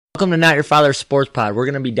Welcome to Not Your Father's Sports Pod. We're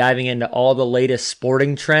going to be diving into all the latest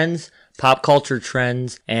sporting trends, pop culture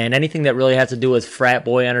trends, and anything that really has to do with frat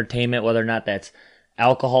boy entertainment, whether or not that's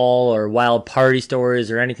alcohol or wild party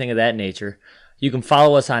stories or anything of that nature. You can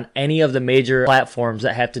follow us on any of the major platforms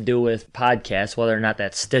that have to do with podcasts, whether or not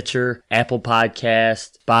that's Stitcher, Apple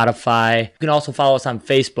Podcasts, Spotify. You can also follow us on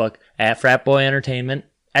Facebook at Frat Boy Entertainment.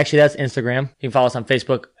 Actually, that's Instagram. You can follow us on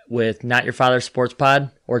Facebook with Not Your Father's Sports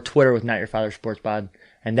Pod or Twitter with Not Your Father's Sports Pod.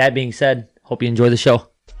 And that being said, hope you enjoy the show.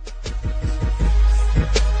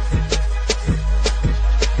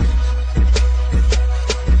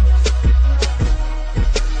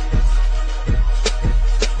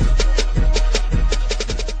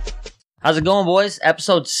 How's it going, boys?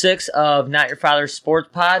 Episode 6 of Not Your Father's Sports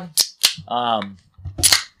Pod.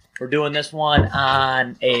 We're doing this one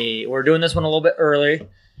a little bit early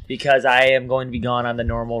because I am going to be gone on the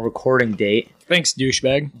normal recording date. Thanks,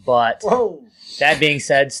 douchebag. But that being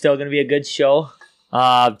said, still going to be a good show.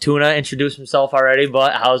 Tuna introduced himself already,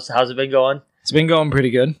 but how's it been going? It's been going pretty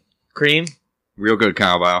good. Cream? Real good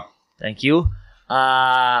cowbell. Thank you.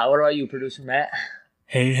 What about you, producer Matt?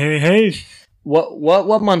 Hey.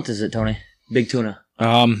 What month is it, Tony? Big Tuna.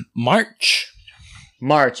 March.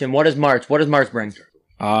 March. And what is March? What does March bring?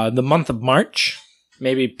 The month of March.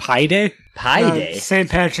 Maybe Pi Day? Pi Day? St.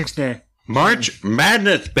 Patrick's Day. March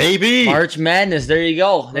Madness, baby! March Madness. There you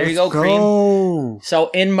go. There you go, Cream. So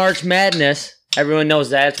in March Madness, everyone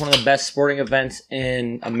knows that. It's one of the best sporting events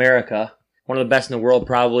in America. One of the best in the world,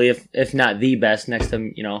 probably, if not the best, next to,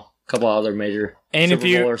 a couple other major And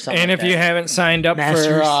Super Bowl or something like you that. haven't signed up Masters.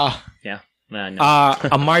 for No.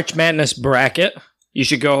 a March Madness bracket, you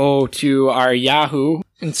should go to our Yahoo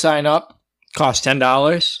and sign up. Costs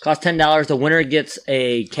 $10. Costs $10. The winner gets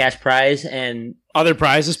a cash prize and Other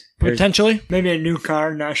prizes, potentially. Maybe a new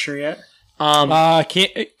car, not sure yet.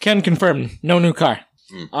 Can confirm. No new car.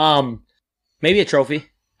 maybe a trophy.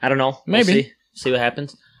 I don't know. We'll Maybe. see what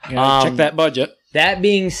happens. Check that budget. That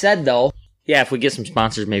being said, though, yeah, if we get some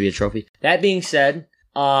sponsors, maybe a trophy. That being said,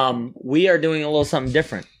 we are doing a little something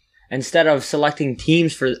different. Instead of selecting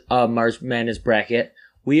teams for March Madness bracket,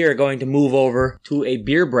 we are going to move over to a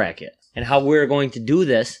beer bracket. And how we're going to do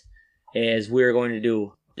this is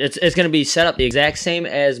it's going to be set up the exact same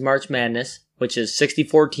as March Madness, which is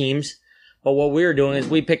 64 teams. But what we're doing is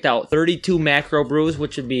we picked out 32 macro brews,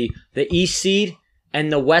 which would be the East seed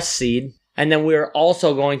and the West seed. And then we're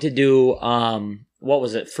also going to do,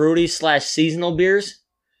 fruity/seasonal beers.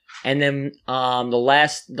 And then the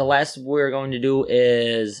last we're going to do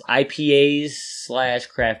is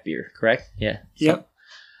IPAs/craft beer, correct? Yeah. Yep.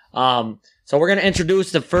 So we're going to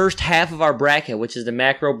introduce the first half of our bracket, which is the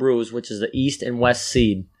macro brews, which is the East and West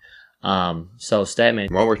seed. So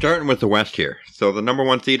Statman. Well, we're starting with the West here. So the number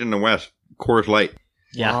 1 seed in the West, Coors Light.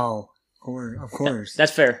 Yeah. Wow. Of course.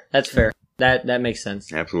 That's fair. That makes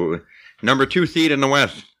sense. Absolutely. Number 2 seed in the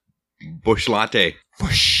West, Busch Latte.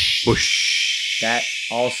 Busch. That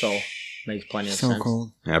also makes plenty of So sense.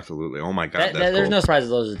 cold. Absolutely. Oh my God, that's There's cold. no surprise that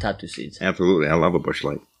those are the top 2 seeds. Absolutely. I love a Busch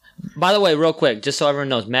Light. By the way, real quick, just so everyone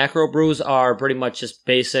knows, macro brews are pretty much just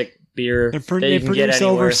basic beer They that you can get produce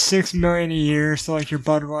anywhere. over 6 million a year, so like your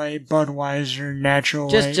Bud Light, Budweiser, Natural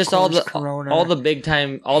Light, Just all the Corona. big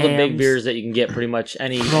Hams. beers that you can get pretty much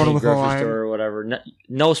any Corona with a grocery lime. store or whatever.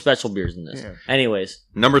 No special beers in this. Yeah. Anyways,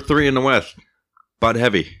 Number 3 in the West, Bud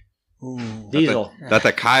Heavy. Ooh. Diesel. That's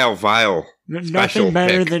a Kyle Vial special Nothing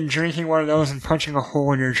better pick. than drinking one of those and punching a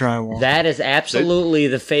hole in your drywall. That is absolutely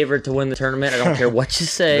the favorite to win the tournament. I don't care what you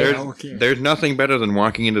say. There's nothing better than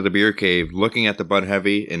walking into the beer cave, looking at the Bud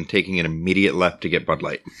Heavy, and taking an immediate left to get Bud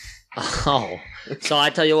Light. Oh, so I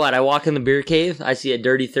tell you what, I walk in the beer cave, I see a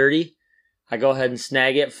dirty 30, I go ahead and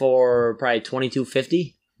snag it for probably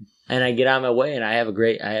 $22.50, and I get on my way, and I have a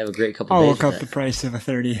great couple I'll days. look up with the that. price of a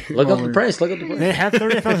 30. Look up the price. They have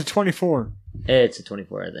 30, I thought it was 24. It's a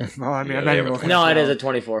 24, I think. Well, I mean, Yeah, I'm they not have even a looking No, at it that. is a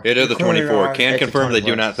 24. It is a 24. Can It's a confirm they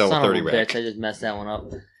 24. do not sell Son a of 30 rack. bitch, I just messed that one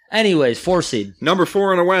up. Anyways, 4 seed. Number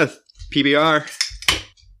 4 in the West, PBR.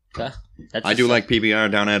 Okay. That's I do like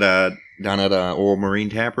PBR down at Old Marine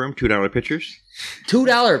Tap Room, $2 pitchers.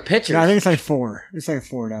 $2 pitchers. Yeah, I think it's like 4. It's like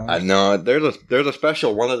 $4. I know there's a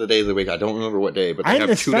special one of the days of the week. I don't remember what day, but they I have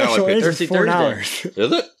think the $2 special pitchers. is Thirsty $4.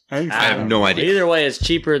 Is it? I think I have no idea. Either way, it's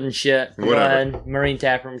cheaper than shit. Go Whatever. ahead. Marine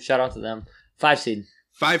Tap Room, shout out to them. 5 seed.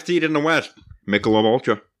 5 seed in the West, Michelob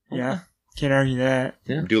Ultra. Yeah, can't argue that.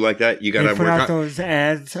 Do like that. You They gotta put work out on. those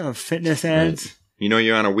ads of fitness ads. You know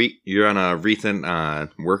you're on a recent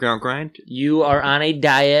workout grind. You are on a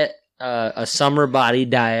diet, a summer body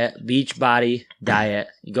diet, beach body diet.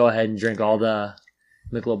 You go ahead and drink all the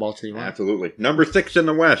Michelob Ultra you want. Absolutely. Number 6 in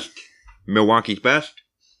the West, Milwaukee's Best,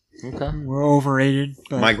 Okay. We're overrated.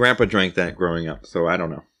 But My grandpa drank that growing up, so I don't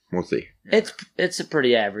know. We'll see. It's a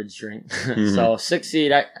pretty average drink. Mhm. So 6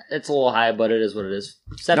 seed, it's a little high, but it is what it is.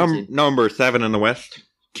 7 seed. Number 7 in the West,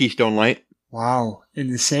 Keystone Light. wow,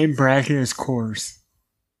 in the same bracket as Coors.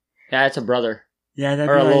 Yeah, it's a brother. Yeah, that'd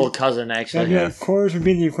Or be a like, little cousin, that'd actually. be like Coors would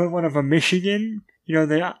be the equivalent of a Michigan. You know,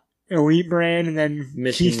 the elite brand, and then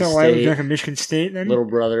Michigan Keystone Light would be State. like a Michigan State. Then Little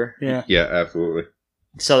brother. yeah. Yeah, absolutely.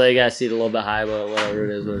 So they got to see it a little bit high, but whatever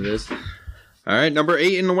it is, what it is. All right, number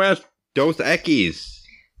 8 in the West, Dos Equis.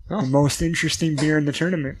 The most interesting beer in the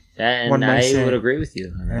tournament. Yeah, One and might I say. would agree with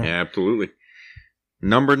you. Yeah. Yeah, absolutely.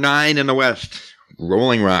 Number 9 in the West,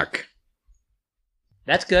 Rolling Rock.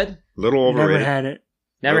 That's good. Little Never overrated. had it.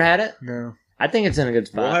 Never had it? No. I think it's in a good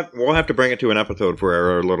spot. We'll have to bring it to an episode for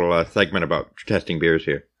our little segment about testing beers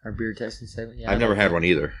here. Our beer testing segment. Yeah, I've never had one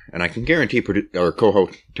either, and I can guarantee our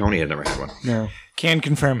co-host Tony has never had one. No. Can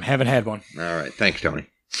confirm, haven't had one. All right, thanks, Tony.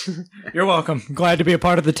 You're welcome. Glad to be a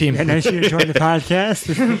part of the team. Yeah, nice you joined the podcast.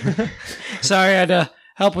 Sorry, I had to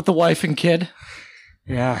help with the wife and kid.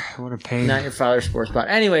 Yeah, what a pain. Not your father's sports spot.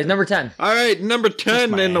 Anyways, number 10. All right, number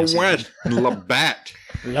 10 my in the ass, West, Labatt.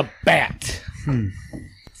 Labatt.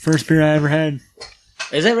 First beer I ever had.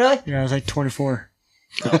 Is it really? Yeah, I was like 24.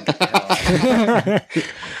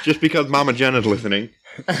 Just because Mama Jen is listening.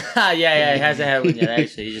 yeah, he hasn't had one yet,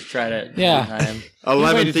 actually. He just tried it. Yeah. one time.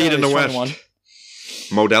 11th seed in the West,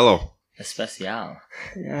 Modelo. Especial.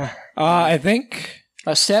 Yeah. I think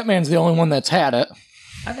Statman's the only one that's had it.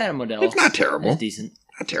 I've had a Modelo. It's not terrible. It's decent.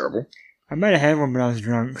 Not terrible. I might have had one, but I was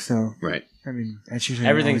drunk, so. Right. I mean, that's usually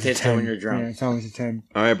Everything always a tastes good 10. when you're drunk. Yeah, it's always a 10.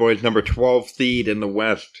 All right, boys, number 12 seed in the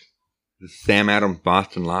West, the Sam Adams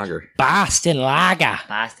Boston Lager. Boston Lager.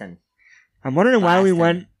 Boston. I'm wondering why we Boston.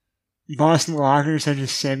 went Boston Lager instead of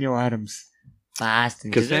just Samuel Adams. Boston.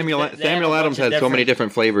 Because Samuel they have a Adams bunch of has so many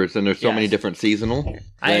different flavors, and there's so Yes. many different seasonal.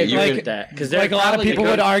 I that agree you like- with that. Because Like a lot of people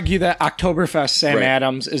would argue that Oktoberfest Sam Right.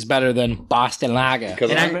 Adams is better than Boston Lager. Because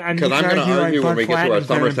And I'm I- going to I'm argue like argue when Bud we get to our Platinum's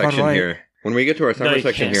better summer than Bud section Light. here. When we get to our summer you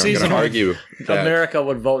section can't. here, I'm going to Seasonal. argue that America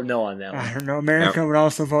would vote no on that one. I don't know. America would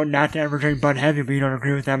also vote not to ever drink Bud Heavy, but you don't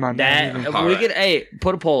agree with them on that. That either. All we right. could. Hey,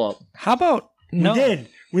 put a poll up. How about no? We did.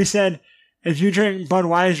 We said, if you drink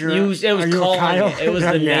Budweiser, It was are you a calling Kyle? it. It was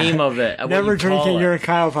the Yeah. name of it. what Never you drink call it, you're a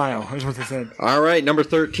Kyle Vile, is what they said. All right, number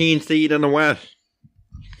 13 seed in the West,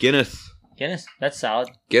 Guinness. Guinness. That's solid.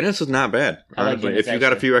 Guinness is not bad. I like Honestly, Guinness, if you got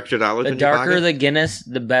a actually. few extra dollars The in your darker pocket. the Guinness,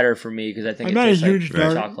 the better for me because I think I'm it not a tastes huge like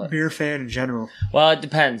dark chocolate. beer fan in general. Well, it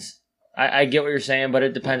depends. I get what you're saying, but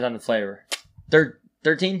it depends on the flavor.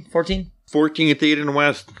 13, 14? 14th seed in the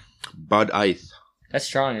West, Bud Ice. That's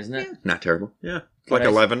strong, isn't it? Not terrible. Yeah. It's Bud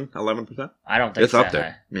like Ice. 11%. I don't think It's up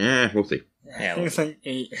that there. Yeah, we'll see. High. Yeah, I think it's like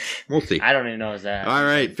 8. We'll see. I don't even know is that. All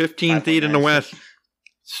right, 15th seed in the 5.9. West,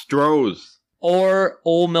 Stroh's. Or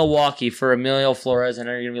Old Milwaukee for Emilio Flores. I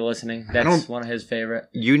know you're going to be listening. That's don't- one of his favorite.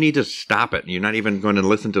 You need to stop it. You're not even going to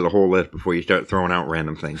listen to the whole list before you start throwing out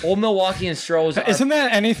random things. Old Milwaukee and Stroh's are... Isn't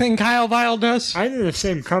that anything Kyle Vile does? I think the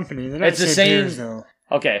same company. They're not It's the the same- beers, though.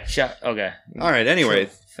 Okay, shut. Okay. All right, anyways,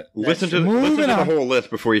 listen to Moving the on. whole list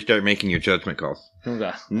before you start making your judgment calls.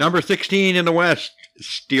 Okay. Number 16 in the West,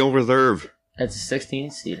 Steel Reserve. That's a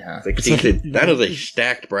 16 seed, huh? 16 It's like- seed. That is a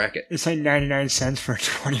stacked bracket. It's like 99 cents for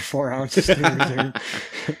 24 ounces. Steel Reserve.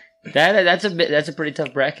 That's a pretty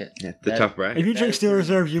tough bracket. Yeah, it's a That- tough bracket. If you drink Steel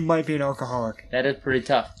Reserve, you might be an alcoholic. That is pretty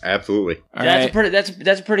tough. Absolutely. All That's right. a pretty.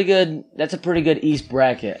 That's a pretty good. That's a pretty good East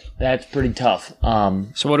bracket. That's pretty tough.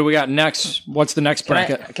 So what do we got next? What's the next Can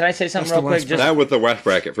bracket? I say something That's real the quick? West Just That was the West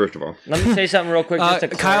bracket, first of all. let me say something real quick. Just to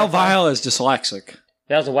Kyle clarify. Vile is dyslexic.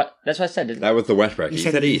 That was a what? That's what I said. Didn't That was the West bracket.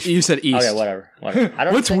 You said East. You said east. Okay, whatever. I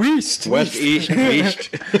don't What's think, west? West, East, East.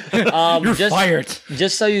 You're just, fired.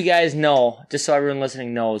 just so you guys know, just so everyone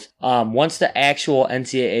listening knows, once the actual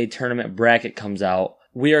NCAA tournament bracket comes out,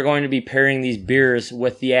 we are going to be pairing these beers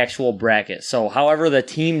with the actual bracket. So, however the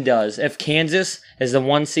team does, if Kansas is the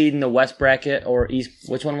 1 seed in the West bracket or East,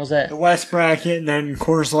 which one was that? The West bracket, then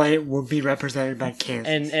Coors Light will be represented by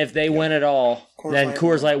Kansas. And if they win it all, Coors then Light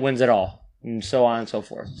Coors Light wins it all. And so on and so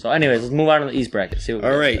forth. So, anyways, let's move on to the East bracket. See what we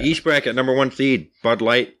All got right, there. East bracket, number 1 seed, Bud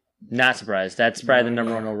Light, Not surprised. That's probably the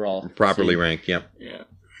number one overall. properly seed. ranked, yep. yeah.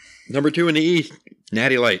 Number 2 in the East,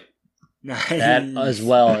 Natty Light. Nice. That as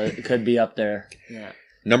well, it could be up there. Yeah.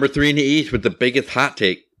 Number 3 in the East with the biggest hot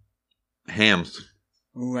take, Hams.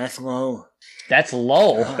 Ooh, that's low. That's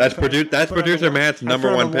low. That's Put it- producer Matt's number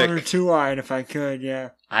I'd put it 1 on pick. 1 or 2 line if I could, yeah.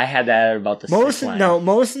 I had that at about the Most sixth line.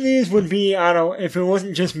 most of these would be on a, if it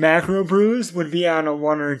wasn't just macro brews, would be on a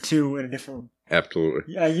 1 or 2 in a different.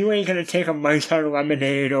 Absolutely. Yeah, you ain't gonna take a Mike's Hard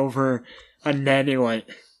Lemonade over a Natty Light.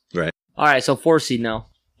 All right, so 4 seed now.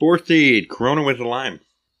 4th seed, Corona with the lime.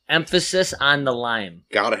 Emphasis on the lime.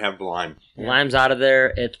 Gotta have the lime. Lime's out of there.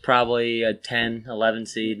 It's probably a 10, 11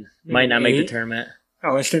 seed. Might not make the 8? tournament.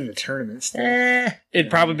 Oh, it's in the tournament still. It'd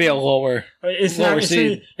probably be a lower. It's Lower not.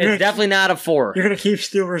 seed. It's definitely not a 4. You're gonna keep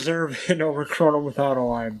Steel Reserve and over Corona without a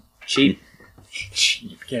lime. Cheap.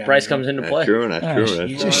 Get out Price of here. comes into That's play. true. That's Ah, true. sh-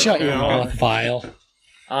 That's just true. shut your Yeah. mouth, File.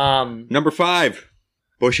 Number 5,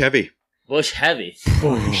 Bush Heavy. Bush Heavy.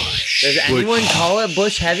 Does anyone call it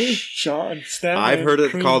Bush Heavy? Sean, Stan, I've heard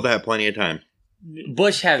it Cream. called that plenty of time.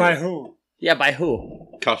 Bush Heavy. By who? Yeah, by who?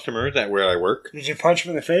 Customers at where I work, Did you punch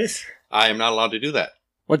him in the face? I am not allowed to do that.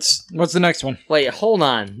 What's the next one? Wait, hold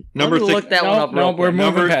on. Number Let me 6 look that one up No, real we're quick.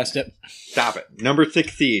 moving Number- past it. Stop it. Number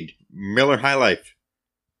 6 seed, Miller High Life.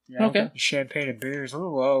 Yeah, Okay. Champagne and beer is a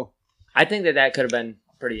little low. I think that could have been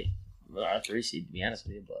pretty... Well, a 3 seed, to be honest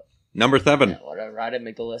with you, but... Number 7, Yeah, whatever. I didn't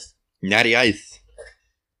make the list. Natty Ice.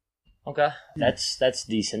 Okay. That's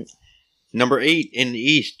decent. Number 8 in the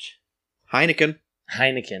East, Heineken.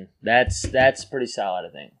 Heineken. That's pretty solid,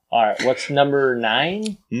 I think. All right, what's number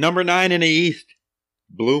 9? Number 9 in the East,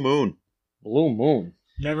 Blue Moon. Blue Moon.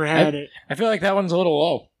 Never had it. I feel like that one's a little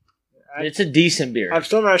low. It's a decent beer. I'm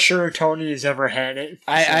still not sure Tony has ever had it.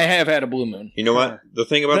 I have had a Blue Moon. You know what? The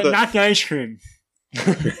thing about But not the ice cream.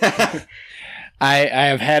 I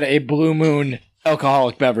have had a Blue Moon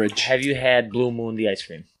alcoholic beverage. Have you had Blue Moon the ice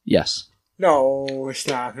cream? Yes. No,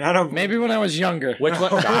 stop. I don't. Maybe when I was younger. Which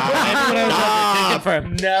one? Maybe when I was younger. Can't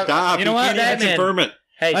confirm. Never. Stop. You know what? can't even Batman. confirm it.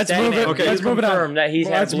 Hey, Let's Statman, move it- Okay. let's move it on. confirm that he's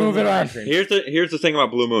had Let's Blue move it Moon on. ice cream. Here's the thing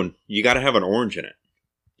about Blue Moon. You got to have an orange in it.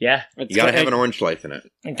 Yeah. You got to have an orange slice in it.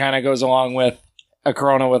 It kind of goes along with a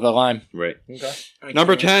Corona with a lime. Right. Okay. I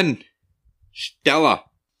Number can't. 10, Stella.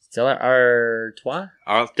 Stella Artois?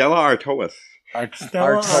 Stella Artois. Stella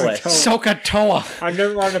Artois. Artois. Sokatoa. I've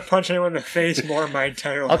never wanted to punch anyone in the face more in my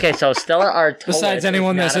entire life. Okay, so Stella Artois. Besides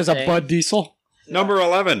anyone that says a thing. Bud Diesel. Number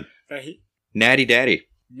 11, Natty Daddy.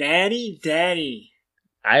 Natty Daddy.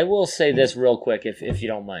 I will say this real quick, if you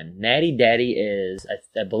don't mind. Natty Daddy is,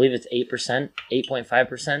 I believe it's 8%,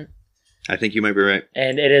 8.5%, I think you might be right.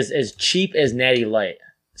 and it is as cheap as Natty Light.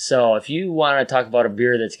 So if you want to talk about a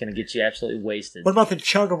beer that's going to get you absolutely wasted, What about the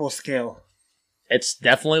chuggable scale? it's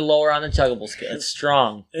definitely lower on the chuggable scale. It's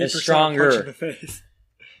strong. 8% It's punch in stronger. the face.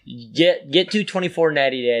 Get 224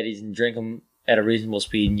 Natty Daddies and drink them at a reasonable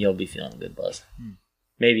speed, and you'll be feeling a good buzz.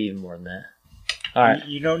 Maybe even more than that. All right.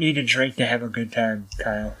 You don't need to drink to have a good time,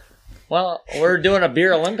 Kyle. Well, we're doing a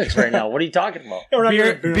beer Olympics right now. What are you talking about? We're not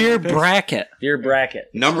Beer doing beer bracket. Beer bracket.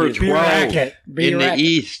 Number Excuse me. 12 bracket. Beer in the racket.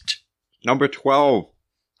 East. Number 12,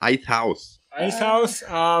 Ice House. Ice House.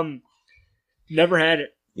 Never had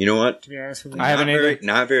it, You know what? to be honest with you. I haven't either.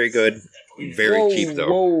 Not very good. Very Whoa, cheap though.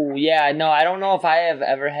 Whoa, yeah, no, I don't know if I have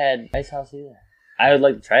ever had Ice House either. I would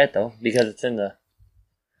like to try it though because it's in the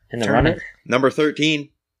running. Tournament. Number 13,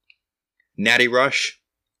 Natty Rush.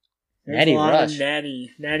 There's Natty a lot Rush. Of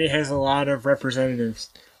Natty. Natty has a lot of representatives.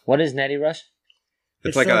 What is Natty Rush?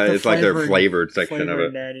 It's like their flavored- flavored section of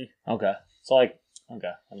flavored it. Natty. Okay, so like, okay,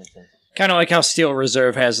 that makes sense. Kind of like how Steel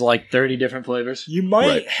Reserve has like 30 different flavors. You might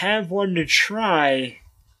Right. have one to try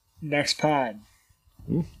next pod.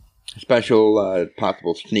 Special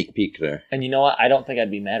possible sneak peek there. And you know what? I don't think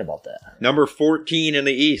I'd be mad about that. Number 14 in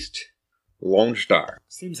the East, Lone Star.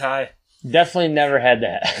 Seems high. Definitely never had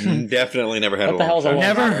that. Definitely never had What a the Lone hell's a Star. Lone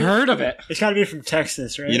Never heard of it. It's got to be from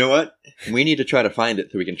Texas, right? You know what? We need to try to find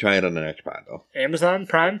it so we can try it on the next pod, though. Amazon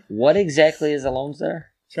Prime. What exactly is a Lone Star?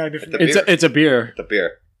 It's got to be from. The It's beer. it's a beer. The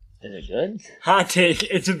beer. Is it good? Hot take.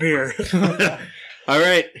 It's a beer. All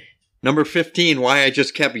right. Number 15, why I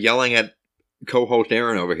just kept yelling at co-host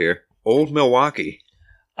Aaron over here. Old Milwaukee.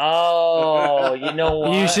 Oh, you know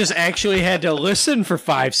what? You just actually had to listen for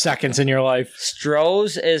 5 seconds in your life.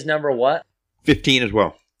 Stroh's is number what? 15 as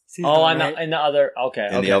well. Seems Oh, about on right. the, in the other. Okay,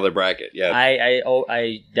 In okay. the other bracket, yeah.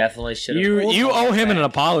 I definitely should have. You owe him an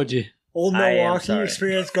apology. Old I am Milwaukee sorry.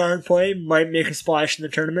 experienced guard play might make a splash in the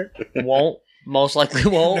tournament. Won't. Most likely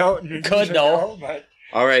won't. No, Could though. but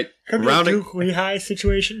All right. could be a Rounding, Duke Lehigh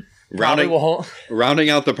situation. Probably won't. rounding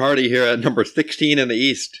out the party here at number 16 in the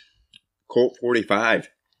East, Colt 45.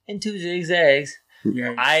 And 2 zigzags.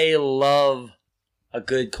 Yeah. I love a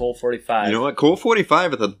good Colt 45. You know what? Colt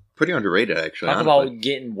 45 is pretty underrated, actually. Talk honestly. about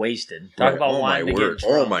getting wasted. Talk about oh my wanting to word. get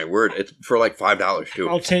drunk. Oh my word. It's for like $5 too.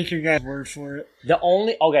 I'll take your guys' word for it. The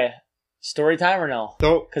only story time or no?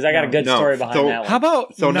 So, Because I got a good No. story behind So- that one. How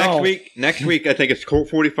about so no. next week, I think it's Colt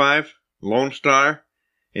 45, Lone Star,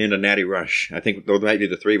 and a Natty Rush. I think those might be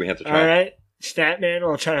the three we have to All try. right. Statman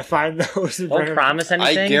will try to find those. And bring Don't 'em. promise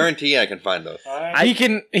anything. I guarantee I can find those. All right. He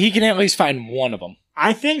can at least find one of them.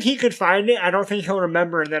 I think he could find it. I don't think he'll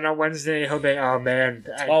remember, and then on Wednesday he'll be, oh man.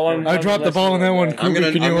 I dropped the ball on that one. I'm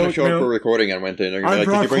gonna show up me for recording on Wednesday. And they're gonna be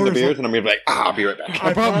like, "Did you bring the beers?" And I'm gonna be like, "I'll be right back."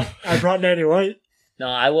 I brought Natty White. No,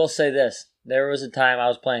 I will say this. There was a time I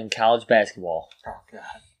was playing college basketball. Oh god.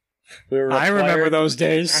 We were I remember those I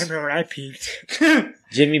days. remember when I peaked.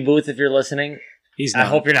 Jimmy Booth, if you're listening, He's I not.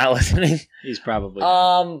 hope you're not listening. He's probably.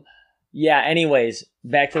 Yeah. Anyways,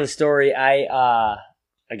 back to the story.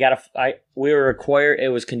 We were required. It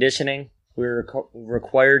was conditioning. We were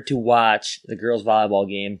required to watch the girls' volleyball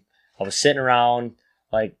game. I was sitting around,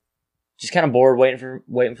 like, just kind of bored,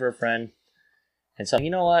 waiting for a friend. And so, you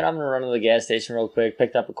know what? I'm gonna run to the gas station real quick.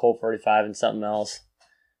 Picked up a Colt 45 and something else,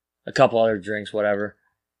 a couple other drinks, whatever.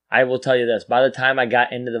 I will tell you this: by the time I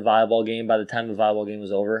got into the volleyball game, by the time the volleyball game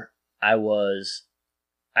was over, I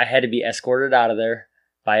had to be escorted out of there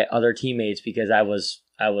by other teammates because I was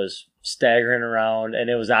staggering around, and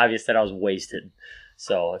it was obvious that I was wasted.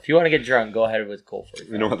 So if you want to get drunk, go ahead with Colt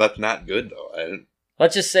 45. You know what? That's not good though.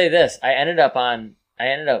 Let's just say this: I ended up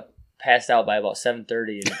passed out by about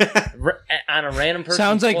 7:30 on a random person's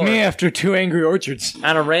Sounds like floor. me after 2 Angry Orchards.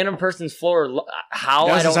 On a random person's floor. How I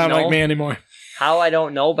Doesn't don't sound know. like me anymore. How I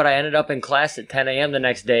don't know, but I ended up in class at 10 a.m. the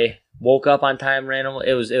next day. Woke up on time randomly.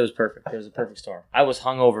 It was perfect. It was a perfect storm. I was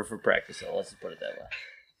hungover for practice, so let's just put it that way.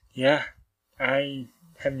 Yeah. I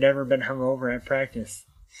have never been hungover at practice.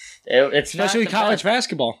 It's not Especially the college best.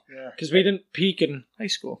 basketball. Yeah. Because we didn't peak in high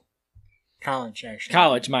school. College, actually.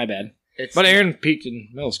 College, my bad. But Aaron peaked in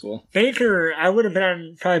middle school. Baker, I would have been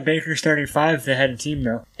on probably Baker starting 5 if they had a team,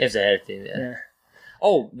 though. If they had a team, yeah. Yeah.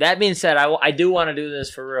 Oh, that being said, I do want to do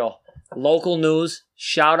this for real. Local news.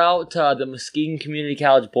 Shout out to the Muskegon Community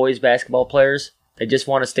College boys basketball players. They just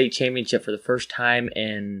won a state championship for the first time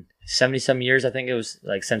in 70-some years. I think it was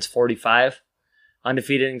like since 45.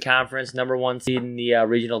 Undefeated in conference, number 1 seed in the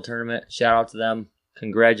regional tournament. Shout out to them.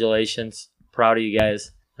 Congratulations. Proud of you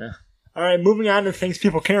guys. Yeah. All right, moving on to things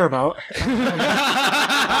people care about.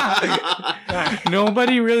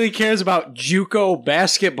 Nobody really cares about JUCO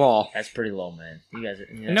basketball. That's pretty low, man. You guys.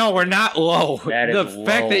 Yeah. No, we're not low. That is The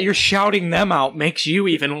fact low. that you're shouting them out makes you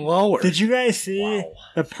even lower. Did you guys see Wow.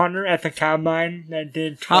 the punter at the combine that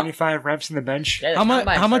did 25 reps in the bench? Yeah, the How much?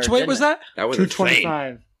 combine How much started, weight didn't was it? that? That was insane.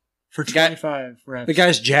 225 for guy- 25 reps. The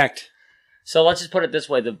guy's jacked. So let's just put it this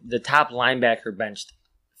way: the top linebacker benched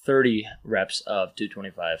 30 reps of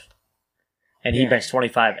 225, and he Yeah. benched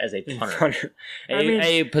 25 as a punter. Punter. A, I mean-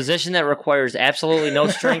 a position that requires absolutely no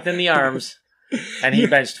strength in the arms, and he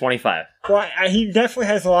benched 25. Well, he definitely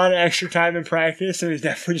has a lot of extra time in practice, so he's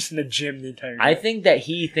definitely just in the gym the entire time. I think that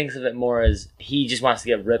he thinks of it more as he just wants to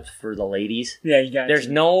get ripped for the ladies. Yeah, you got There's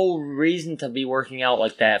to. no reason to be working out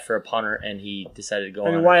like that for a punter, and he decided to go I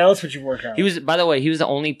mean, on. why else would you work out? He was, by the way, he was the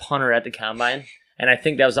only punter at the combine, and I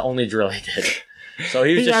think that was the only drill he did. So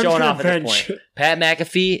he was just I'm showing gonna off at this bench. point. Pat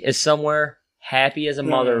McAfee is somewhere happy as a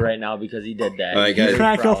mother right now because he did that. All right, guys. He's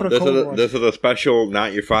Cracked proud. open a This cold is one. a special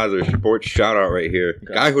Not Your Father sports shout out right here.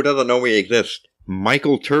 Okay. Guy who doesn't know we exist.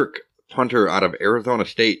 Michael Turk, punter out of Arizona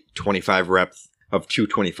State, 25 reps of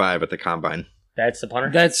 225 at the combine. That's the punter?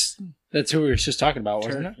 That's who we were just talking about,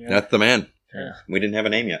 wasn't it? Yeah. That's the man. Yeah. We didn't have a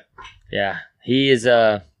name yet. Yeah. He is,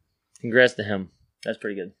 congrats to him. That's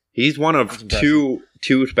pretty good. He's one That's of impressive.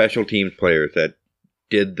 two special teams players that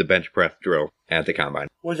did the bench press drill at the combine.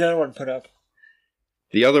 What's the other one put up?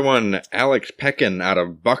 The other one, Alex Peckin out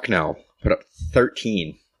of Bucknell, put up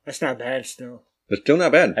 13. That's not bad still. But still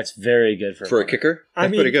not bad. That's very good for For a punter. kicker, I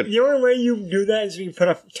that's mean, pretty good. the only way you do that is if you put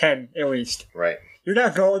up 10 at least. Right. You're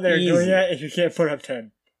not going there and doing Easy. that if you can't put up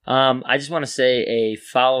 10. I just want to say a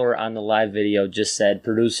follower on the live video just said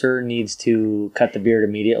producer needs to cut the beard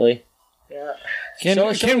immediately. Yeah. Can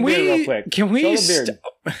Show the beard real we quick. can Show we the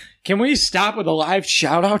beard. can we stop with the live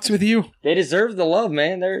shout outs with you? They deserve the love,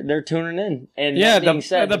 man. They're tuning in. And Yeah, that being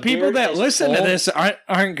said, the people beard that is listen to full. this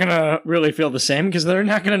aren't gonna really feel the same because they're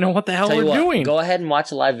not gonna know what the hell Tell you we're what, doing. Go ahead and watch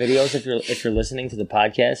the live videos if you're listening to the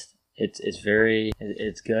podcast.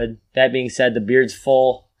 It's good. That being said, the beard's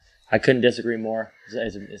full. I couldn't disagree more.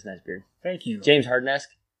 It's a nice beard. Thank you. James Harden-esque?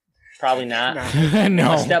 Probably not. Nah.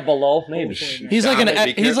 No, A step below, maybe. he's like Stop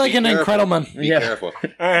it. Be he's like an careful. incredible man. Be Yeah. careful. All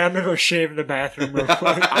right, I'm going to go shave in the bathroom real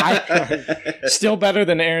quick. Still better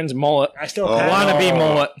than Aaron's mullet. I still Oh. pass. Wannabe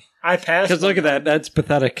mullet. I passed. Because look at that. That's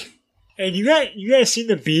pathetic. And you guys seen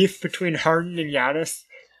the beef between Harden and Giannis?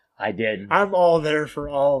 I did. I'm all there for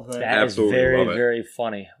all of that. That is Absolutely very, love it. very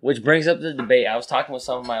funny. Which brings up the debate. I was talking with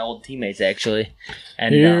some of my old teammates, actually.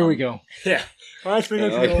 And Here we go. Yeah. Well, let's bring it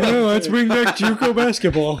to Yeah, the okay. old- Let's bring back JUCO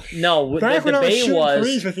basketball. No, Back the when I was debate shooting was...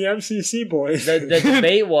 threes with the MCC boys. The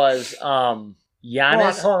debate was Hold on,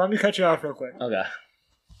 Giannis... hold on, let me cut you off real quick. Okay.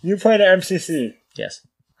 You played at MCC. Yes,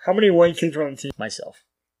 How many white kids were on the team? myself.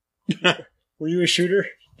 Were you a shooter?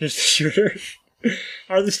 Just a shooter?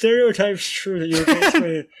 Are the stereotypes true that you're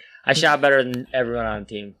basically... I shot better than everyone on the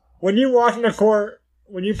team. When you walk in the court,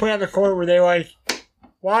 when you play on the court, were they like,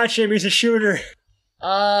 watch him, he's a shooter?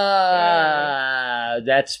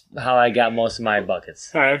 That's how I got most of my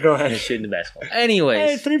buckets. All right, go ahead. Shooting the basketball. Hey,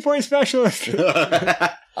 Anyways, 3-point specialist.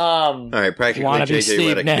 All right, practically Wanna be JJ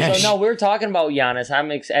Steve Redick. Nash. so no, we were talking about Giannis.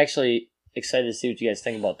 I'm actually excited to see what you guys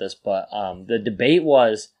think about this. But the debate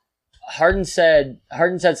was Harden said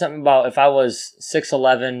something about if I was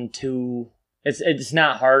 6'11", 2. It's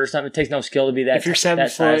not hard or something. It takes no skill to be that. If you're 7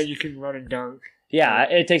 that size. foot, you can run and dunk. Yeah,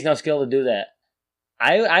 it takes no skill to do that.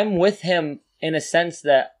 I'm with him in a sense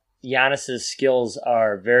that Giannis's skills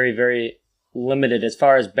are very, very limited as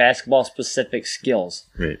far as basketball-specific skills.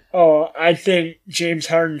 Right. Oh, I think James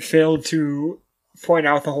Harden failed to point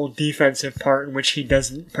out the whole defensive part in which he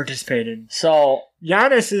doesn't participate in. So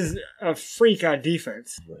Giannis is a freak on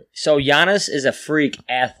defense. Giannis is a freak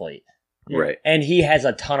athlete, Right. and he has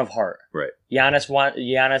a ton of heart. Right.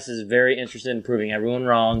 Giannis is very interested in proving everyone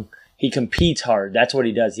wrong. He competes hard. That's what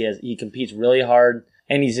he does. He competes really hard,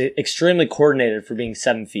 and he's extremely coordinated for being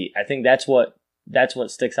 7 feet. I think that's what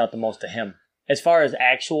sticks out the most to him. As far as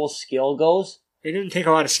actual skill goes, It didn't take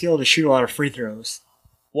a lot of skill to shoot a lot of free throws.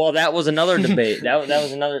 well, that was another debate. That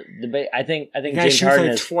was another debate. I think The guy James shoots Harden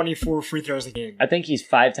like is. 24 free throws a game. I think he's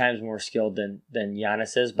 5 times more skilled than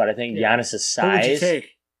Giannis is, but I think Giannis's Who would you size.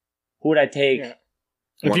 take? Who would I take? Yeah.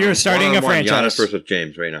 If you're starting a One-on-one, franchise. Giannis versus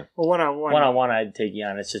James right now. Well, one-on-one. One-on-one, I'd take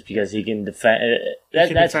Giannis just because he can defend. He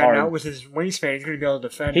can That's defend hard. out with his wingspan. He's going to be able to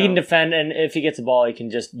defend. He can out. defend, and if he gets the ball, he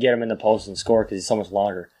can just get him in the post and score because he's so much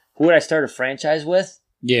longer. Who would I start a franchise with?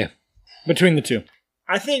 Yeah. Between the two.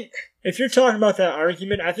 I think if you're talking about that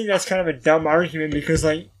argument, I think that's kind of a dumb argument because,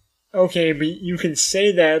 like, okay, but you can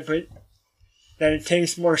say that, but that it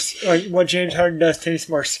takes more, like, what James Harden does takes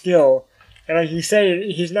more skill. And like you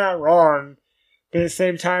say, he's not wrong, but at the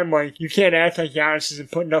same time, like, you can't act like Giannis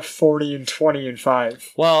isn't putting up 40 and 20 and 5.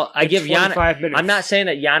 Well, I give 25 Giannis. minutes. I'm not saying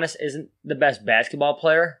that Giannis isn't the best basketball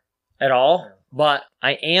player at all, but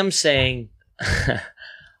I am saying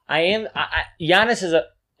Giannis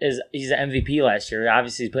he's an MVP last year.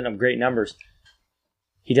 Obviously, he's putting up great numbers.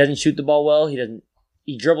 He doesn't shoot the ball well.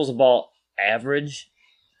 He dribbles the ball average.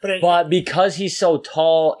 But because he's so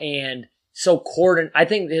tall and so coordinated, I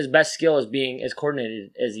think his best skill is being as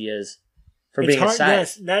coordinated as he is for being his size.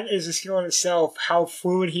 Yes, that is a skill in itself, how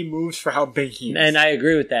fluid he moves for how big he is. And I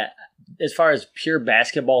agree with that. As far as pure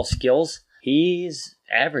basketball skills, he's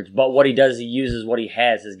average. But what he does, he uses what he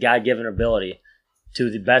has, his God-given ability, to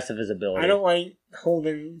the best of his ability. I don't like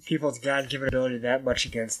holding people's God-given ability that much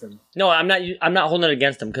against them. No, I'm not holding it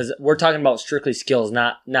against him because we're talking about strictly skills,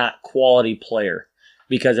 not quality player.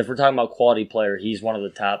 Because if we're talking about quality player, he's one of the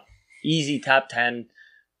top 10,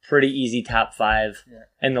 pretty easy top 5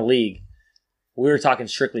 in the league. We were talking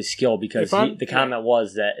strictly skill because the comment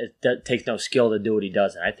was that it takes no skill to do what he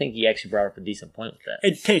does, and I think he actually brought up a decent point with that.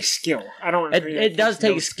 It takes skill. I don't agree. It does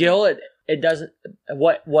take skill. It doesn't.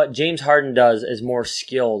 What James Harden does is more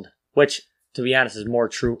skilled, which to be honest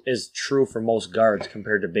is true for most guards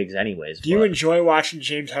compared to bigs, anyways. Do you enjoy watching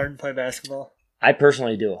James Harden play basketball? I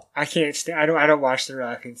personally do. I can't stand. I don't watch the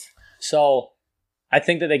Rockets. So I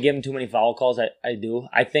think that they give him too many foul calls. I do.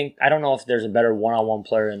 I don't know if there's a better one-on-one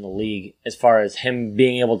player in the league as far as him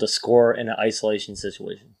being able to score in an isolation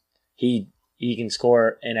situation. He can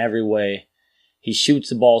score in every way. He shoots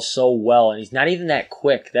the ball so well, and he's not even that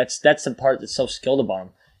quick. That's the part that's so skilled about him.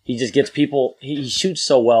 He just gets people. He shoots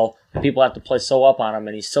so well that people have to play so up on him,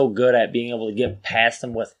 and he's so good at being able to get past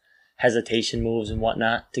them with hesitation moves and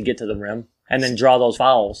whatnot to get to the rim, and then draw those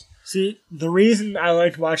fouls. See, the reason I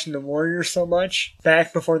liked watching the Warriors so much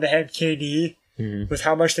back before they had KD was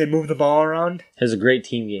how much they moved the ball around. It was a great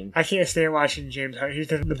team game. I can't stand watching James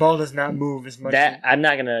Harden. The ball does not move as much. I'm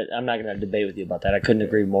not gonna debate with you about that. I couldn't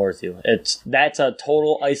agree more with you. That's a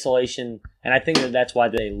total isolation, and I think that's why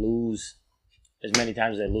they lose as many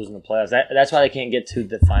times as they lose in the playoffs. That's why they can't get to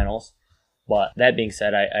the finals. But that being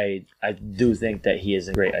said, I do think that he is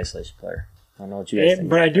a great isolation player. I don't know what you guys think.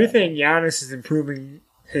 But I do think Giannis is improving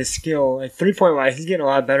his skill. Like 3-point wise, he's getting a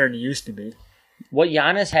lot better than he used to be. What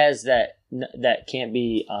Giannis has that can't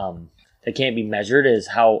be measured is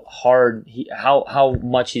how hard how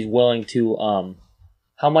much he's willing to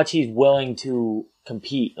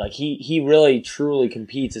compete. Like he really truly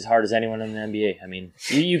competes as hard as anyone in the NBA. I mean,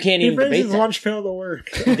 you can't even debate He brings his that. lunch pail to work.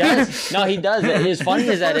 He does. No, he does. As funny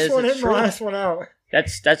as that is, First one it's in, the true. last one out.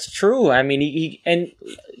 That's true. I mean,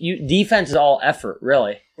 defense is all effort,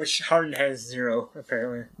 really. Which Harden has 0,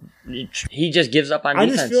 apparently. he just gives up on I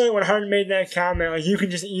defense. just feel like when Harden made that comment, like you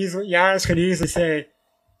could just easily, Giannis could easily say,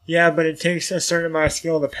 "Yeah, but it takes a certain amount of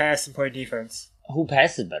skill to pass and play defense." Who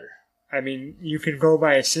passes better? I mean, you can go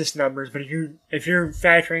by assist numbers, but if you're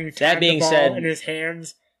factoring time being the ball said- in his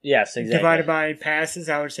hands Yes, exactly. divided by passes,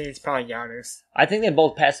 I would say it's probably Giannis. I think they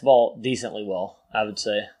both pass the ball decently well, I would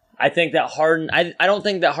say. I think that Harden... I don't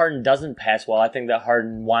think that Harden doesn't pass well. I think that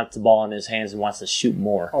Harden wants the ball in his hands and wants to shoot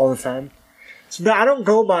more. All the time. So I don't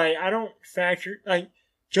factor, like,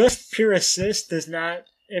 just pure assist does not,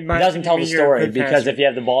 in my It doesn't tell the opinion, mean you're a story good because passer. if you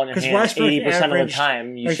have the ball in your 'Cause hand Westbrook 80% of the averaged,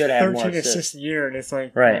 time, you like, should have more 13 assists. assists a year, and it's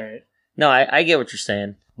like, Right. all right. No, I get what you're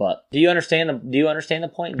saying, but do you understand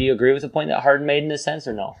the point? Do you agree with the point that Harden made in this sense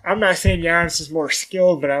or no? I'm not saying Giannis is more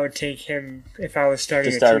skilled, but I would take him if I was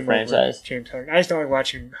starting To start a team over franchise? James Harden. I just don't like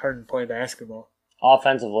watching Harden play basketball.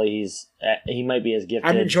 Offensively, he might be as gifted.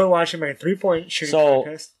 I enjoy watching my 3-point shooting So-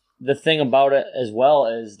 contest. The thing about it as well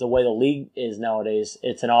is the way the league is nowadays.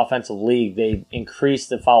 It's an offensive league. They increase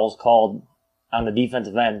the fouls called on the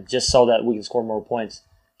defensive end just so that we can score more points.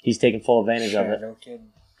 He's taking full advantage of Yeah, it. no kidding.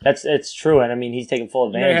 It's true, and I mean he's taking full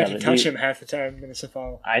You might advantage have of to it. touch him half the time, and it's a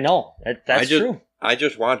foul. I know that's true. I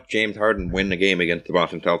just watched James Harden win the game against the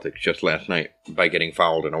Boston Celtics just last night by getting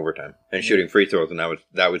fouled in overtime and shooting free throws, and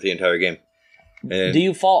that was the entire game. And Do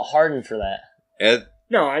you fault Harden for that?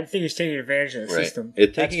 No, I think he's taking advantage of the right. system.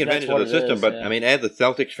 It's That's taking advantage what of the it system, is, but yeah. I mean, as a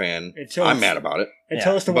Celtics fan, Until I'm it's- mad about it.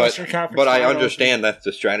 Until it's the Western Conference But I Finals. understand that's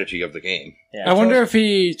the strategy of the game. Yeah. I wonder if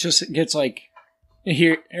he just gets like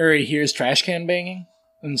he hears trash can banging,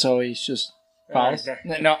 and so he's just fouls.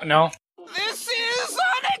 No.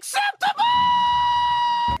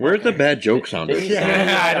 Where's the bad joke sounder?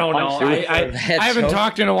 Yeah. I don't know. I haven't joke.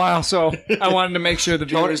 talked in a while, so I wanted to make sure the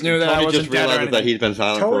viewers knew that I Tony wasn't just dead or realized that anything. he's been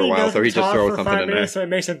silent for Tony a while, so doesn't he just talk throws for something 5 in there. minutes, so it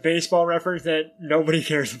makes a baseball reference that nobody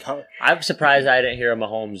cares about. I'm surprised I didn't hear a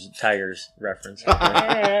Mahomes Tigers reference.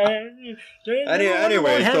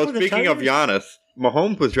 Anyway, so speaking of Giannis,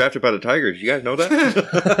 Mahomes was drafted by the Tigers. You guys know I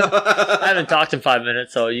that? haven't talked in 5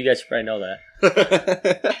 minutes, so you guys should probably know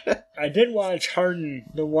that. I did watch Harden,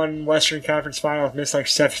 the one Western Conference Finals, miss like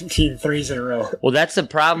 17 threes in a row. Well, that's the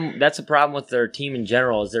problem. That's the problem with their team in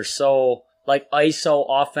general. Is they're so like ISO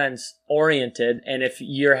offense oriented, and if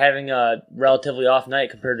you're having a relatively off night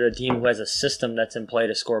compared to a team who has a system that's in play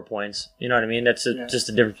to score points, you know what I mean? That's just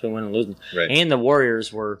the difference between winning and losing. Right. And the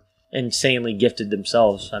Warriors were insanely gifted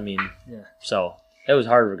themselves. I mean, Yeah. so it was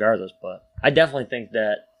hard regardless. But I definitely think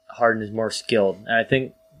that Harden is more skilled, and I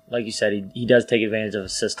think, like you said, he does take advantage of a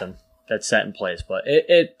system that's set in place. But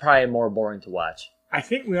it's probably more boring to watch. I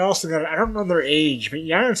think we also got, I don't know their age, but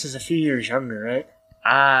Giannis is a few years younger, right?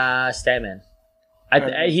 Statman.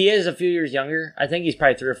 He is a few years younger. I think he's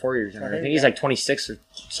probably 3 or 4 years younger. I think he's like 26 or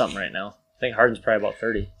something right now. I think Harden's probably about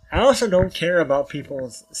 30. I also don't care about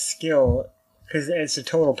people's skill because it's a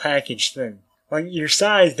total package thing. Like, your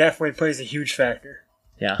size definitely plays a huge factor.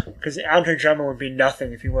 Yeah. Because Andre Drummond would be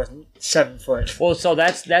nothing if he wasn't 7 foot. Well, so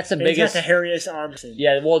that's the And he's got biggest. the hairiest arms.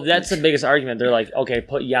 Yeah, well, that's the biggest argument. They're like, okay,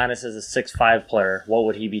 put Giannis as a 6'5" player. What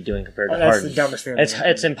would he be doing compared to Oh, that's Harden? the dumbest thing.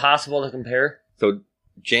 It's impossible to compare. So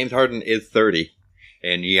James Harden is 30,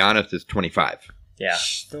 and Giannis is 25. Yeah.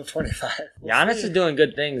 Still 25. Giannis is doing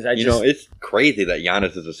good things. It's crazy that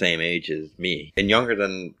Giannis is the same age as me and younger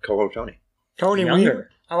than co-host Tony. Tony Younger. Weaver.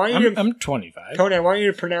 I want you to, I'm 25. Tony, I want you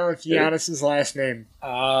to pronounce Giannis's last name.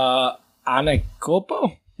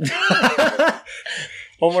 Anakopo?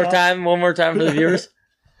 One more time for the viewers.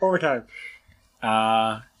 Overtime.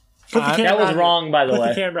 Uh, Put the camera That was on wrong, you. by the Put way.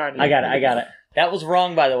 the camera on you. I got it. That was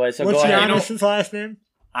wrong, by the way. So What's go ahead. Giannis's last name?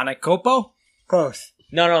 Anakopo? Close.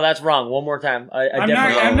 No, that's wrong. One more time. I'm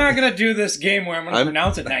definitely- not gonna do this game where I'm gonna I'm-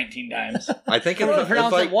 pronounce it 19 times. I think I it's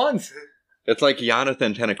pronounced like it once. it's like Giannis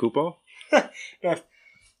and Antetokounmpo.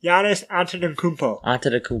 Giannis Antetokounmpo.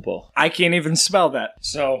 Antetokounmpo. I can't even spell that.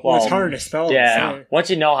 So Well, it's Well, hard to spell. Yeah. So- Once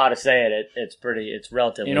you know how to say it, it's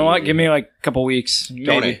relatively. you know what? easy. Give me like a couple weeks. Tony,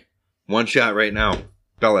 Maybe. one shot right now.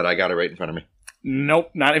 Spell it. I got it right in front of me. Nope,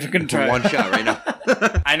 not even gonna try. One shot right now.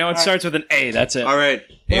 I know it starts with an A. That's it. All right,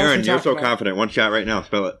 Aaron, we you're talking so about? confident. One shot right now.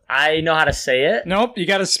 Spell it. I know how to say it. Nope, you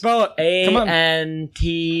got to spell it. Come on.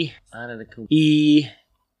 A-N-T E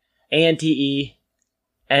A-N-T-E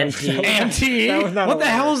N-T Anti. That was not What a the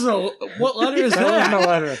letter. hell is what letter is That wasn't a that?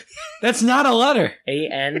 letter. That's not a letter.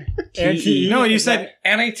 A-N-T-E No, you said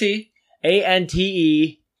N-A-T.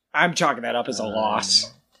 A-N-T-E I'm chalking that up as a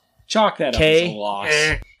loss. Chalk that K. up as a loss.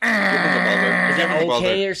 Is Give him it the buzzer.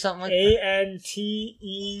 OK or something like that?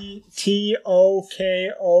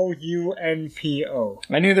 Antetokounmpo.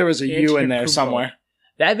 I knew there was a U in there Antetokounmpo. somewhere.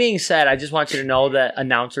 That being said, I just want you to know that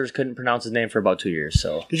announcers couldn't pronounce his name for about 2 years,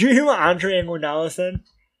 so. Did you hear what Andre Iguodala said?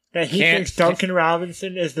 that he thinks Duncan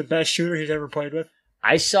Robinson is the best shooter he's ever played with?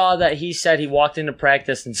 I saw that he said he walked into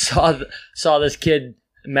practice and saw this kid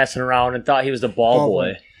messing around and thought he was the ball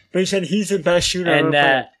boy. But he said he's the best shooter And ever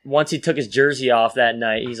that once he took his jersey off that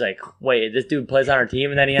night, he's like, wait, this dude plays on our team?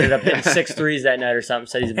 And then he ended up hitting 6 threes that night or something.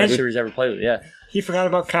 Said he's the best shooter he's ever played with. Yeah. He forgot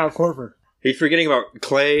about Kyle Korver. He's forgetting about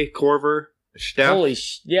Clay, Corver, Steph. Holy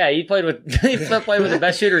yeah, he played with the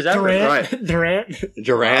best shooters ever. Durant.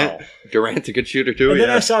 Wow. Durant's a good shooter too. And then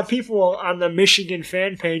Yeah. I saw people on the Michigan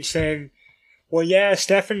fan page saying, well, yeah,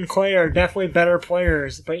 Steph and Clay are definitely better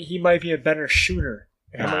players, but he might be a better shooter.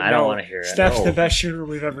 And I'm like, I don't want to hear it. Steph's No. the best shooter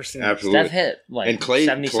we've ever seen. Absolutely. Steph hit And Clay-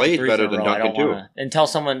 70 Clay's threes better in a than row. I Duncan, don't wanna- Until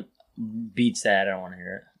someone beats that, I don't want to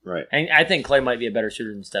hear it. Right. And I think Clay might be a better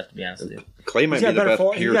shooter than Steph, to be honest with you. Clay might He's be got the better best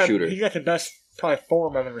form. pure shooter. He's got the best probably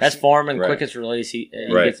form I've ever That's seen. form and Right. quickest release. He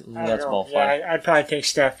Right. gets I don't lets the know. ball fly. Yeah, I'd probably take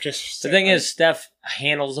Steph. Just The thing is, Steph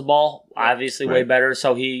handles the ball obviously way Right. better,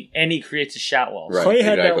 so he creates a shot well. Right. Clay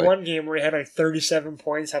had exactly. that one game where he had like 37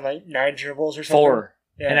 points on like 9 dribbles or something. 4.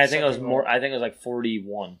 Yeah, And I think it was something more. like I think it was like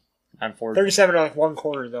 41 on 4. 37 on like one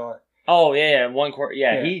quarter though. Oh yeah, 1 quarter.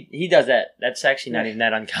 Yeah, Yeah. he does that. That's actually not even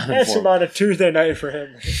that uncommon That's for him. about a Tuesday night for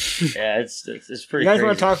him. Yeah, it's pretty. You guys crazy.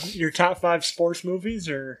 want to talk your top 5 sports movies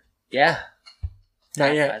or Yeah.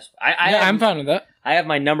 not yet? I'm fine with that. I have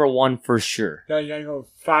my number 1 for sure. No, you gotta go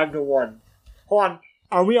 5-1. Hold on.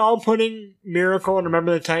 Are we all putting Miracle and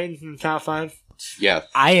Remember the Titans in the top 5? Yes.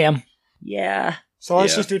 I am. Yeah. So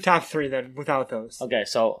let's Yeah. just do top 3 then, without those. Okay,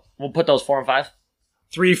 so we'll put those 4 and 5.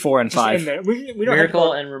 3, 4, and Just in 5. there. We don't Miracle have to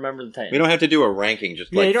go, and Remember the Titans. We don't have to do a ranking,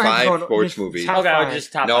 just Yeah, you like don't have to 5 go- sports just movies. top Okay, I would 5.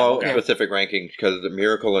 just top No 5. Okay. specific ranking because the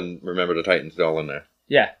Miracle and Remember the Titans are all in there.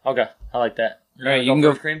 Yeah. Okay, I like that. All right, you can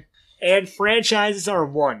go. first, Cream. And franchises are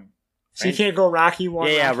 1. So you can't go Rocky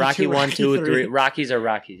 1, Yeah, Rocky 1, 2, 3. 3. Rockies are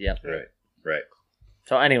Rockies. Yep. Right.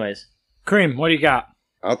 So, anyways, Cream, what do you got?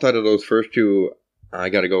 Outside of those first 2, I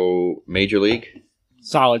got to go Major League.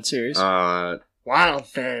 Solid series. Wild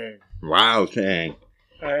thing. Wild Thing.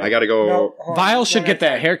 All right. I got to go No, hold on. Vile should One get at a that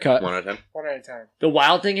time. haircut. 1 out of 10. One at a time. the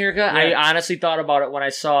Wild Thing haircut. I Yeah. honestly thought about it when I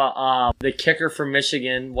saw the kicker from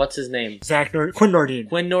Michigan. What's his name? Quinn Nordine.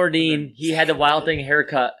 Quinn Nordine. He had the Wild Thing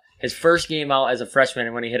haircut his first game out as a freshman,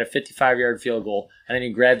 and when he hit a 55-yard field goal, and then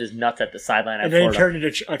he grabbed his nuts at the sideline at And then he Florida. turned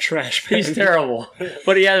into a trash bag. He's terrible,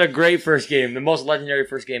 but he had a great first game, the most legendary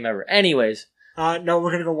first game ever. Anyways, No,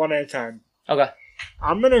 we're going to go one at a time. okay.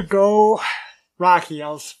 I'm going to go Rocky.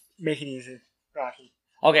 I'll make it easy. Rocky.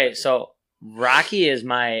 Okay, so Rocky is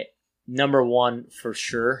my number 1 for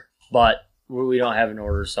sure, but we don't have an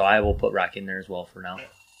order, so I will put Rocky in there as well for now.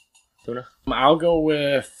 Tuna? I'll go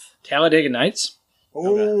with Talladega Nights.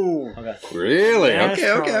 Oh, Okay. Really?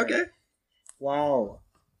 NASCAR. Okay. wow.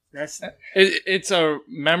 That's. It's a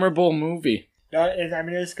memorable movie. I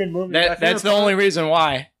mean, it's a good movie. My That's the favorite only part- reason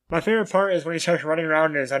why. My favorite part is when he starts running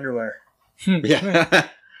around in his underwear. Yeah. Yeah,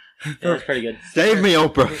 that's pretty good. Save me,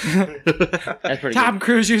 Oprah. That's pretty Tom good.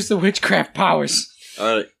 Cruise used the witchcraft powers.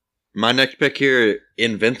 My next pick here,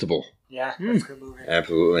 Invincible. Yeah, that's a good movie.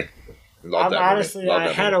 Absolutely. Love that movie. Honestly, Love I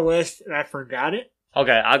that had movie. a list and I forgot it.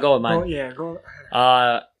 Okay, I'll go with Oh mine. yeah,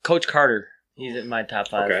 go. Coach Carter. He's in my top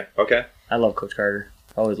 5. Okay. I love Coach Carter.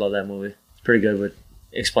 I always love that movie. It's pretty good with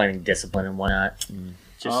explaining discipline and whatnot. And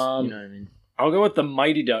just, you know what I mean? I'll go with the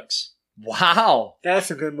Mighty Ducks. Wow.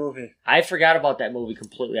 That's a good movie. I forgot about that movie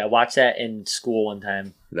completely. I watched that in school one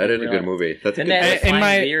time. That is a Really? good movie. That's a Didn't good that- pick.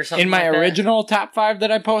 Flying V or something in my like that? original top 5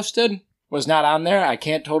 that I posted was not on there. I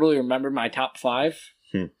can't totally remember my top 5.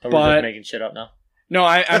 So we're But- just making shit up now. No,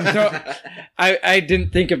 I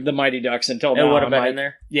didn't think of the Mighty Ducks until It now. would have I'm been like, in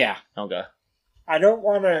there? Yeah. Okay. I don't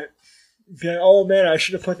want to be like, oh man, I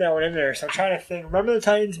should have put that one in there. So I'm trying to think. Remember the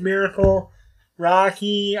Titans, Miracle,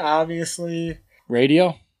 Rocky, obviously.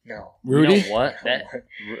 Radio? No. Rudy? You know what? That,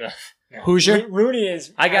 Hoosier? Rudy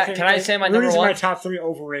is. Can I say my number Rudy's 1? my top 3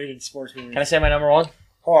 overrated sports movies. Can I say my number 1?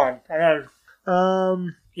 Hold on, I gotta.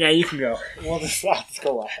 Yeah, you can go. I'll just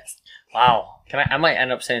go last. Wow. I might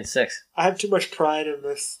end up saying 6. I have too much pride in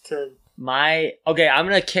this to Okay, I'm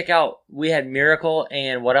going to kick out. We had Miracle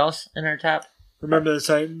and what else in our top? remember the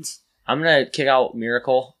Titans. I'm going to kick out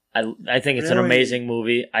Miracle. I think it's an Really? amazing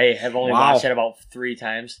movie. I have only Wow. watched it about 3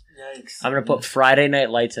 times. Yikes. I'm going to put Friday Night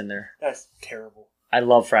Lights in there. That's terrible. I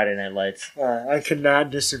love Friday Night Lights. I could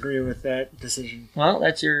not disagree with that decision. Well,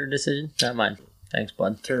 that's your decision, not mine. Thanks,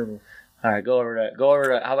 bud. Terrible. All right, go over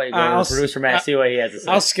to. How about you go over I'll to producer Matt? See what he has to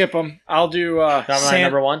say. I'll skip them. I'll do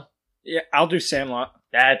Number 1. Yeah, I'll do Sandlot.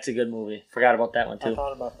 That's a good movie. Forgot about that one I too.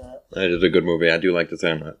 thought about that. That is a good movie. I do like The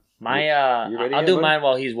Sandlot. My You ready I'll yet, do buddy? mine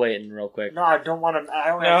while he's waiting, real quick. No, I don't want to.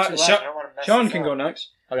 I only No, have 2 left. I don't want to mess Sean this can up. go next.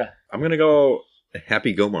 Okay. I'm going to go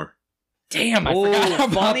Happy Gilmore. Damn, I Ooh, forgot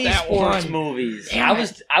about funny that sports one. movies. Damn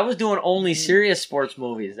I was doing only serious sports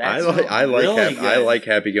movies. That's I really like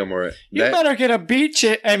Happy Gilmore. You better get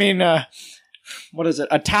a what is it?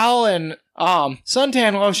 A towel and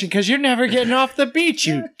suntan lotion because you're never getting off the beach,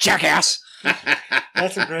 you jackass.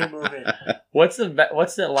 That's a great movie. What's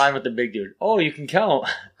the line with the big dude? Oh, you can count.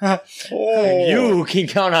 Oh, You can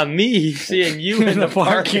count on me seeing you in the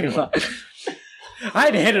parking lot. I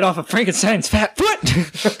had to hit it off of Frankenstein's fat foot.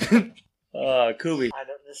 Kubi. I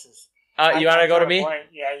don't. This is. You want to go to me?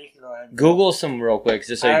 Yeah, you can go ahead. Google some real quick,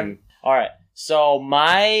 just so you can. All right. So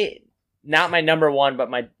not my number one, but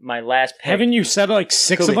my last pick. Haven't you said like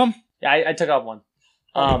 6 of them? Yeah, I took off one.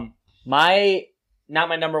 Not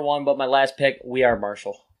my number one, but my last pick. We Are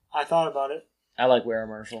Marshall. I thought about it. I like We Are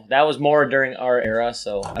Marshall. That was more during our era,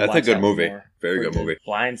 so that's a good movie. Very good movie.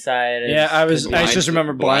 Blindside. Yeah, I just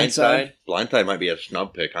remember Blindside. Blindside might be a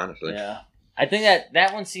snub pick, honestly. Yeah, I think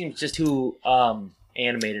that one seems just too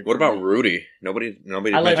animated. What about Rudy? Nobody.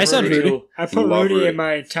 I said Rudy. too. I put Love Rudy Rudy. in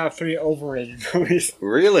my top 3 overrated movies.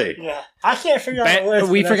 Really? Yeah, I can't figure out the list.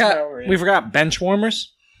 We but that's forgot. not overrated. We forgot Benchwarmers.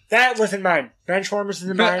 That wasn't mine. Benchwarmers is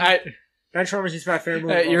in mine. Benchwarmers is my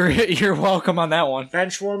favorite movie. You're welcome on that one.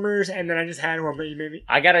 Benchwarmers, and then I just had one, but you maybe.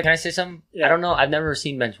 Can I say something? Yeah. I don't know. I've never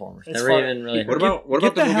seen Benchwarmers. It's Never fun. even really. What about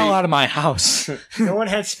Get the the movie? hell out of my house. No one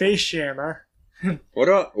had Space Jam, huh? What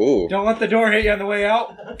about? Ooh. Don't let the door hit you on the way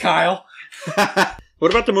out, Kyle.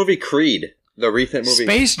 What about the movie Creed? The recent movie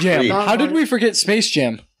Space Jam. Creed. How did we forget Space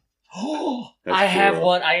Jam? That's I have true.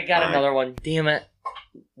 one. I got Fine. another one. Damn it.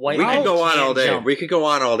 White We men could go on can't all day. jump. We could go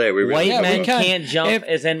on all day. We really White Yeah, men we can. can't jump If-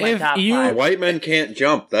 is in my if top you- five. White men can't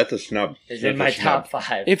jump. That's a snub. Is That's in my a snub. top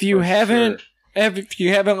five. If you for haven't, sure. if you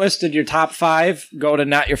haven't listed your top 5, go to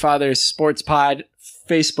Not Your Father's Sports Pod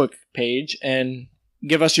Facebook page and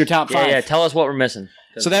give us your top 5. Yeah, tell us what we're missing.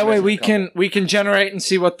 'Cause So that we're way missing a couple. we can generate and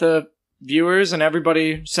see what the viewers and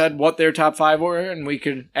everybody said what their top 5 were, and we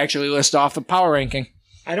could actually list off the power ranking.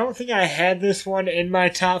 I don't think I had this one in my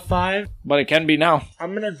top 5. But it can be now.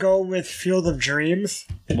 I'm gonna go with Field of Dreams.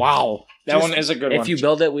 Wow, that Just- one is a good If one. you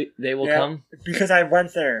build it, they will Yeah, come. because I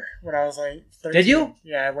went there when I was like 13. Did you?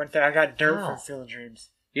 Yeah, I went there. I got dirt Wow. from Field of Dreams.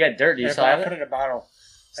 You got dirt. Do you Yeah, still but have I put it? it in a bottle.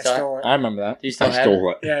 I Still- stole it. I remember that. Do you still I have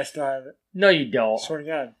stole it. Yeah, I still have it. No, you don't. Swear to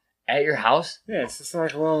God. At your house? Yeah, it's just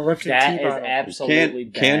like a little Lipton That tea is bottle. absolutely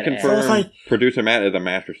Can badass. confirm. So it's like- Producer Matt is a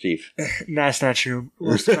master thief. Nah, it's not true.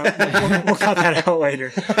 We'll cut that out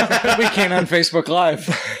later. We can't on Facebook Live.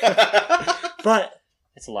 But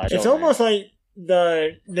It's a lot. it's almost like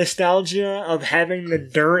the nostalgia of having the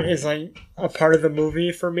dirt is like a part of the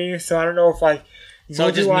movie for me. So I don't know if like So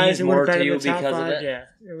it just movie-wise means it would more have been to in you the top because of 5. it? Yeah,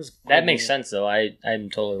 it was. that cool makes movie. sense though. I'm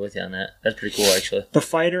totally with you on that. That's pretty cool actually. The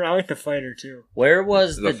Fighter, I like The Fighter too. Where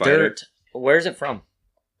was The the Fighter. dirt? Where's it from?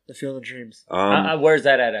 The Field of Dreams, Where's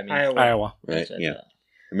that at? I mean, Iowa. Iowa. right, That's- yeah. that's,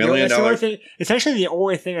 $1 million. That's the only thing. It's actually the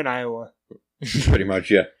only thing in Iowa Pretty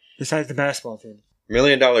much, yeah. besides the basketball team. $1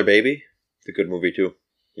 Million Baby. It's a good movie too.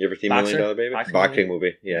 You ever seen Boxer? $1 Million Baby? Boxing Boxing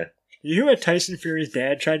movie. Yeah. You hear what Tyson Fury's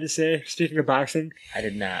dad tried to say? Speaking of boxing, I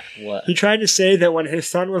did not. What? he tried to say that when his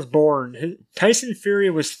son was born, Tyson Fury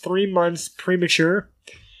was 3 months premature.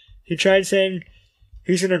 He tried saying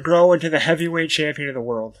he's going to grow into the heavyweight champion of the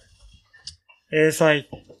world. And it's like,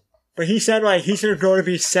 but he said like he's going to grow to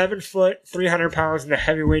be 7 foot, 300 pounds, and the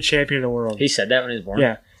heavyweight champion of the world. He said that when he was born.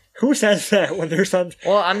 Yeah. Who says that when their son?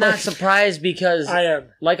 Well, I'm not surprised because, I am.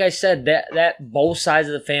 like I said, that both sides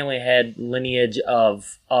of the family had lineage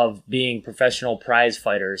of being professional prize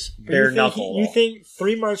fighters. But Bare you knuckle. think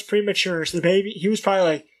 3 months premature, so the baby, he was probably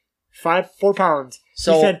like 4 pounds.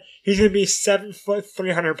 So- he said he's going to be 7 foot,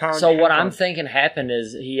 300 pounds. So what and I'm thinking happened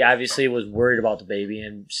is he obviously was worried about the baby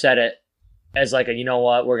and said it as like a, you know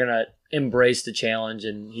what, we're gonna embrace the challenge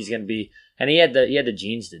and he's gonna be, and he had the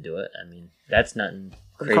genes to do it. I mean, that's nothing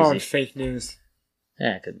I'm calling crazy. fake news.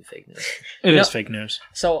 Yeah, it could be fake news. It No. is fake news.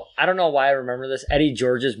 So I don't know why I remember this. Eddie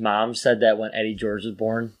George's mom said that when Eddie George was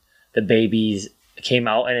born, the babies came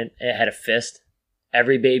out and it had a fist.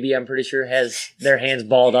 Every baby, I'm pretty sure, has their hands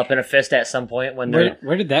balled up in a fist at some point when they're.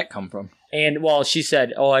 Where did that come from? And well, she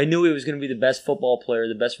said, "Oh, I knew he was going to be the best football player,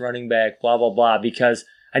 the best running back, blah blah blah, because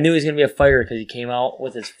I knew he was going to be a fighter because he came out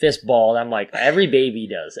with his fist balled." I'm like, every baby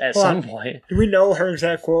does at Well, some point. Do we know her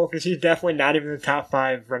exact quote? Because he's definitely not even in the top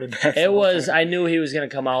 5 running backs. It was. I knew he was going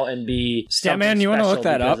to come out and be. Statman, something you wanna special look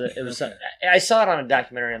that because up? It was. I saw it on a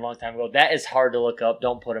documentary a long time ago. That is hard to look up.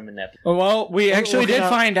 Don't put him in that. Well, we actually look it did up.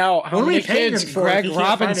 find out how What are we many paying kids him for if Greg he can't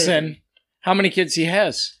find Robinson, anything? how many kids he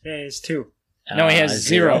has. Yeah, he's 2. No, he has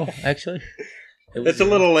zero. Actually, It's a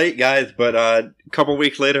little late, guys, but a couple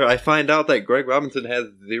weeks later, I find out that Greg Robinson has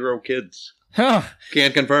 0 kids. Huh.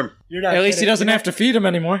 Can't confirm. You're not At least he kidding. doesn't have to feed him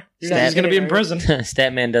anymore. You're not He's going to be in kidding, right? prison.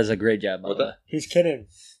 Statman does a great job. What's that? He's kidding.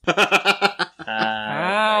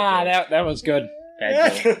 That was good.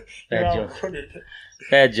 Bad joke. You're Bad all joke. crooked.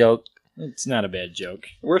 Bad joke. It's not a bad joke.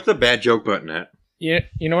 Where's the bad joke button at? You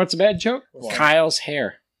know what's a bad joke? What? Kyle's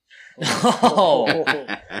hair. Oh.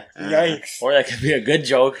 Yikes. Or that could be a good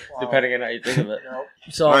joke, Wow. depending on how you think of it. Nope.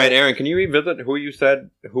 So, All right, Aaron, can you revisit who you said,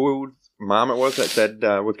 whose mom it was that said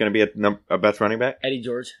was going to be a best running back? Eddie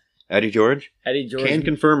George. Eddie George? Eddie George. Can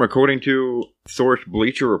confirm, according to source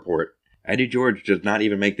Bleacher Report, Eddie George does not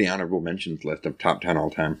even make the honorable mentions list of top 10 all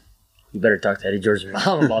time. You better talk to Eddie George's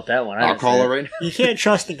mom about that one. I'll call her right now. You can't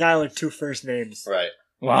trust a guy with 2 first names. Right.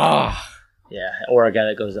 Wow. Yeah, or a guy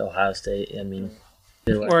that goes to Ohio State. I mean,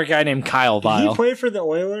 either way. Or a guy named Kyle Did he Vile. play for the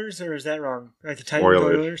Oilers, or is that wrong? Like the Titans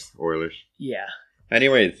Oilers. Oilers? Yeah.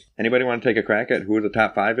 Anyways, anybody want to take a crack at who the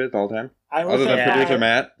top 5 is all time? I will Other than say Yeah. producer five.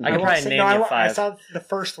 Matt? I can will probably say- name no, you I 5. saw the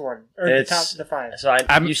first one, or It's- the 5. So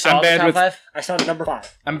I'm you saw the bad top with- 5? I saw number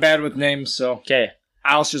 5. I'm bad with names, so Okay.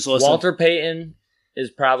 I'll just listen. Walter Payton is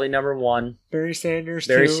probably number 1. Barry Sanders.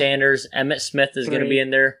 Barry 2. Sanders. Emmett Smith is going to 3. be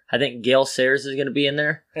in there. I think Gale Sayers is going to be in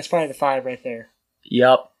there. That's probably the 5 right there.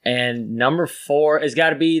 Yep. And number 4 has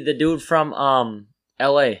got to be the dude from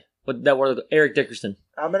L.A. Eric Dickerson.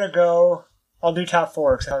 I'm gonna go. I'll do top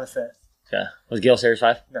 4 because I'm the 5th. Okay. Was Gale Sayers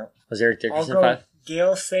 5? No. Was Eric I'll Dickerson go 5?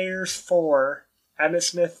 Gale Sayers 4, Emmett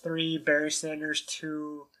Smith 3, Barry Sanders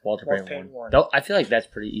 2. Walter Walter Payton Payton 1. one. Though, I feel like that's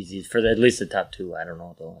pretty easy for at least the top 2. I don't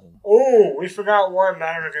know though. Oh, we forgot one. But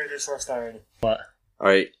I'm gonna do this list already. But All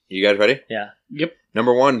right, you guys ready? yeah. Yep.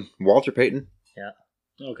 Number 1, Walter Payton.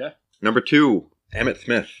 Okay. Number 2, Emmett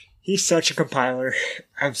Smith. He's such a compiler.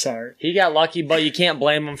 I'm sorry. He got lucky, but you can't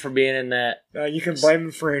blame him for being in that. You can blame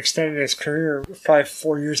him for extending his career probably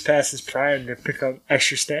 4 years past his prime to pick up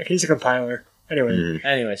extra stat. He's a compiler. Anyway, Mhm.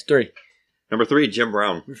 Anyways, 3. Number 3, Jim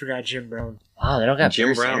Brown. we forgot Jim Brown. Wow, they don't got Jim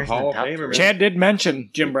Barry Brown, Sanders in Hall the of top Famer, 3. man. Chad did mention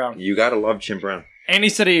Jim Brown. You gotta love Jim Brown. And he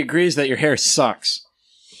said he agrees that your hair sucks.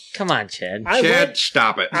 Come on, Chad. Chad,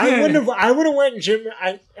 stop it. I would have went Jim.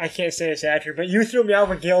 I can't say it's accurate, but you threw me out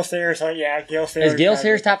with Gale Sayers. Like, yeah, Gale Sayers. Is Gale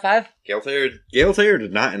Sayers top 5? Gale Sayers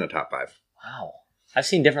is not in the top 5. Wow. I've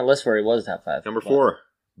seen different lists where he was top 5. Number but- 4,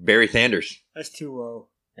 Barry Sanders. That's too low.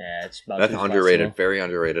 Yeah, it's about That's two spots underrated. low. Very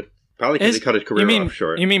underrated. Probably because he cut his career you mean, off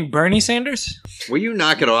short. You mean Bernie Sanders? Will you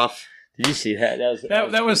knock it off? Did you see that?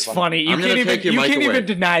 That was pretty funny. You I'm gonna can't even take your you mic can't away. even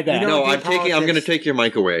deny that. You No, don't do I'm going to politics. take your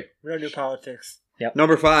mic away. We don't do politics.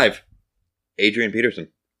 Number 5, Adrian Peterson.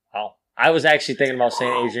 Wow. I was actually thinking about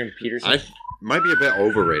saying Adrian Peterson. I might be a bit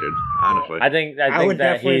overrated, honestly. I think I would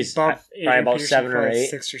that definitely he's bump probably Adrian about Peterson 7 or probably 8.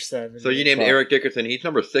 6 or 7. So you named Well- Eric Dickerson. He's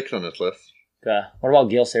number 6 on this list. What about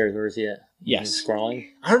Gale Sayers? Where is he at? Yes. He's scrolling.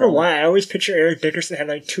 I don't know why. I always picture Eric Dickerson had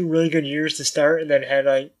like 2 really good years to start, and then had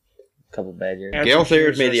like. A couple bad years. Yeah. Gale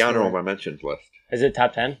Sayers years made the or so. honorable mentions list. Is it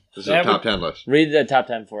top 10? This is That a top 10 list. Read the top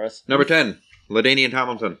 10 for us. Number 10, LaDainian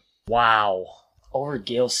Tomlinson. Wow. Over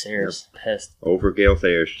Gale Sayers. Pissed. Over Gale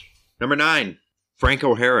Sayers. Number 9,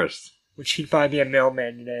 Franco Harris. Which he'd probably be a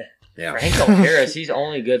mailman today. Yeah. Franco Harris, he's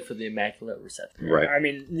only good for the Immaculate Reception. Right. I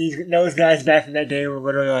mean, those guys back in that day were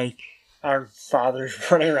literally like our fathers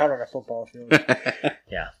running around on a football field.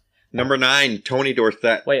 Yeah. Number 9, Tony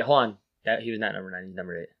Dorsett. Wait, hold on. He was not number 9. He's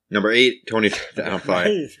number 8. Number 8, Tony. I'm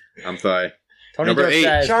sorry. Nice. I'm sorry. Tony Number Dorsett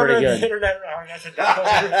 8. is Sean pretty on the good. internet wrong. That's a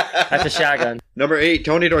dog. That's a shotgun. Number 8,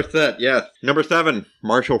 Tony Dorsett. Yes. Number 7,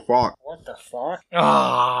 Marshall Falk. What the fuck?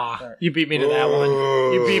 Ah, you beat me to that one.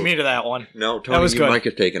 You beat me to that one. No, Tony, was your good. mic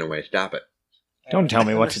is taken away. Stop it. Don't tell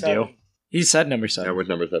me what to Number do. 7. He said number That 7. was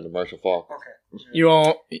number 7, Marshall Falk. Okay. You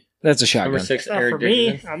won't. That's a shotgun. Number 6, It's not for Eric me.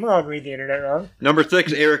 Dickerson. I'm allowed to read the internet wrong. Number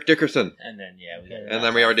 6, Eric Dickerson. And then, yeah, we got And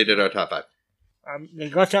then we already did our top 5. They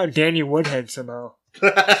left out Danny Woodhead somehow.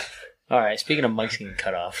 All right, speaking of mics getting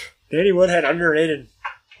cut off. Danny Woodhead underrated.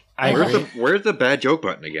 I agree. Where's the bad joke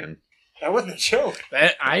button again? That wasn't a joke.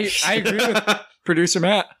 I agree with producer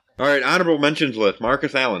Matt. All right, honorable mentions list.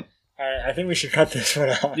 Marcus Allen. I think we should cut this one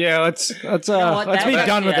out. Yeah, let's You know what? let's That be was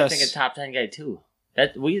done with actually, I think a this. top 10 guy too.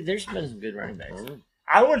 There's been some good running backs.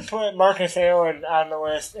 I would put Marcus Allen on the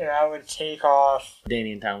list, and I would take off.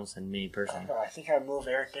 Danian Tomlinson, me personally. I think I'd move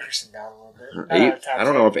Eric Dickerson down a little bit. I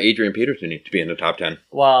don't know if Adrian Peterson needs to be in the top 10.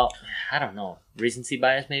 Well, I don't know. Recency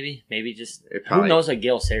bias, maybe. Maybe just It who probably- knows like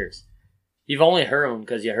Gale Sayers. You've only heard him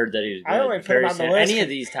because you heard that he was good. I only put him Barry on the Sanders- list. Any of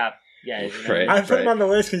these top guys. You know, Right. I put him on the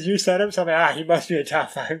list because you said him, so I'm like, he must be a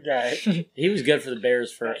top 5 guy. He was good for the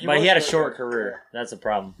Bears Yeah, he but was he had a good. short career. That's a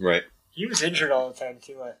problem. Right. He was injured all the time,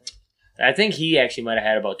 too, I think. I think he actually might have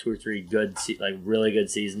had about 2 or 3 good, really good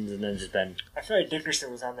seasons, and then just been. I feel like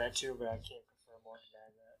Dickerson was on that, too, but I can't confirm or deny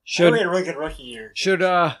that. He Should had a really good rookie year. should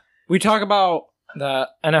we talk about the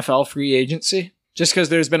NFL free agency just because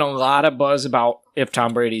there's been a lot of buzz about if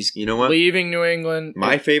Tom Brady's You know what? leaving New England.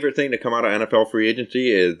 My favorite thing to come out of NFL free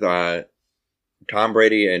agency is Tom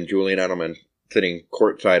Brady and Julian Edelman sitting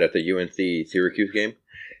courtside at the UNC Syracuse game.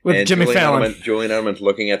 with And Jimmy Fallon. Julian Edelman's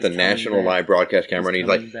looking at the national back. live broadcast camera, and he's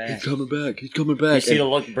like, coming back. he's coming back, he's coming You back. see the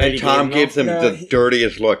look Brady And Tom gave him, gives him No, the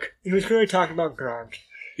dirtiest look. He was clearly talking about Gronk.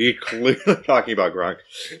 He's clearly talking about Gronk.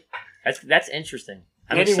 That's interesting.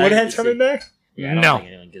 I'm Danny excited Woodhead's to coming see. back? Yeah, I don't No. think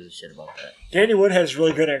anyone gives a shit about that. Danny Woodhead's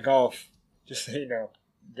really good at golf. Just so you know.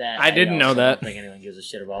 That I didn't know also that. don't think anyone gives a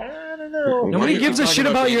shit about. I don't know. Nobody Why are you gives a talking shit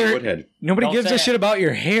about Danny your- Woodhead? Nobody Don't gives say a it. shit about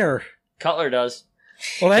your hair. Cutler does.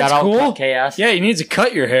 Well, that's Shout out cool. Chaos. Yeah, you need to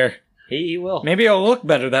cut your hair. He will. Maybe it'll look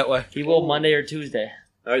better that way. He will Monday or Tuesday.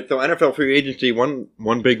 All right, so NFL free agency. One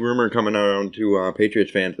big rumor coming around to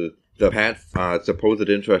Patriots fans is the Pats' supposed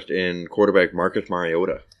interest in quarterback Marcus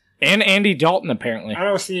Mariota. And Andy Dalton, apparently. I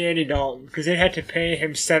don't see Andy Dalton because they'd have to pay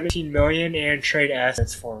him $17 million and trade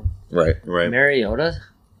assets for him. Right. Mariota?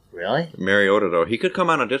 Really? Mariota, though, he could come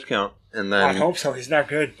on a discount, and I then hope so. He's not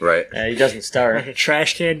good. right. Yeah, he doesn't Like start. a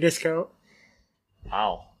trash can discount.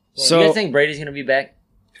 Wow. So- you guys think Brady's going to be back?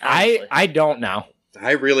 Honestly. I don't now.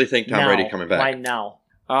 I really think Tom Now. Brady coming back. Why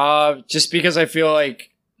now? Just because I feel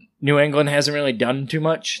like New England hasn't really done too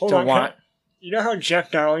much Hold to on, want. You know how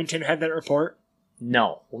Jeff Darlington had that report?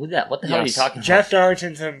 No. Who that? What the hell are you Yes. talking Jeff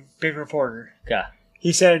Darlington's a big reporter. about?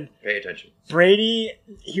 He said Pay attention. Brady,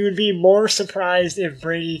 he would be more surprised if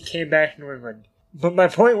Brady came back to New England. But my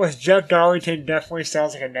point was Jeff Darlington definitely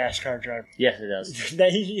sounds like a NASCAR driver. Yes, it does.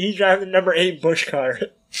 That he drives the number 8 Busch car.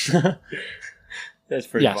 That's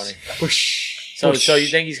pretty Yes. funny. Busch. So you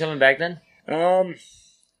think he's coming back then?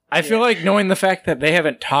 I feel like knowing the fact that they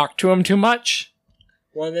haven't talked to him too much.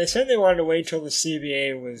 Well, they said they wanted to wait till the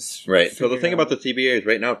CBA was Right. So the figured thing out. about the CBA is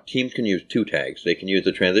right now teams can use 2 tags. They can use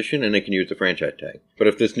the transition and they can use the franchise tag. But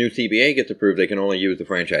if this new CBA gets approved, they can only use the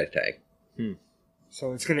franchise tag.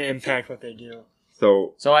 So it's going to impact what they do.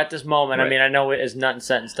 So At this moment, I Right. mean, I know it is nothing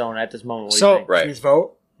set in stone. At this moment, what do So- you think? right. Please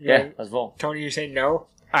vote. Yeah, let's vote. Tony, you say no?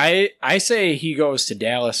 I say he goes to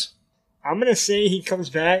Dallas. I'm going to say he comes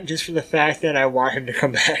back just for the fact that I want him to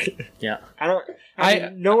come back. Yeah. I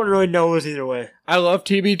mean, no one really knows either way. I love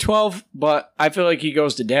TB12, but I feel like he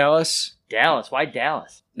goes to Dallas. Dallas. Why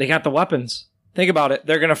Dallas? They got the weapons. Think about it.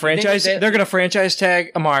 They're gonna franchise. they- They're gonna franchise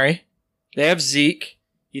tag Amari. They have Zeke.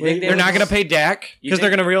 You Wait, think They're not gonna pay Dak You because they're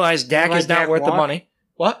think- gonna realize Dak let is not Dak worth the walk? money.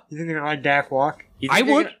 What? You think they're going to let Dak walk? You I think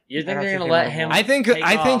they're would. gonna- You I think don't they're think going to they let will. him? I think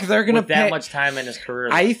take they're gonna with that pay. much time in his career.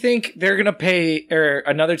 I think they're gonna pay, or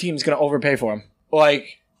another team's gonna overpay for him,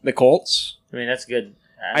 like the Colts, I mean, that's good.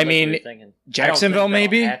 I mean, Jacksonville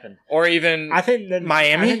maybe, or even I think that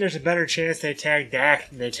Miami? I think there's a better chance they tag Dak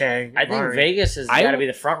than they tag I think Amari. Vegas has I- got to be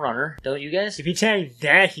the front runner, don't you guys? If you tag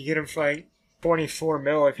Dak, you get him for like 24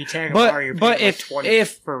 mil. If you tag But- Amari, you're but paying like if- 20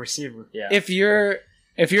 if- for a receiver. Yeah. if you're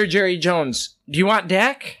Jerry Jones, do you want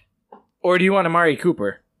Dak or do you want Amari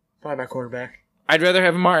Cooper? Probably my quarterback. I'd rather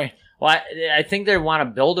have Amari. Well, I think they want to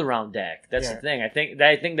build around Dak. That's Yeah. the thing. I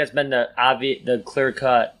think that's been the clear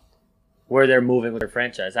cut where they're moving with their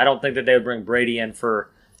franchise. I don't think that they would bring Brady in for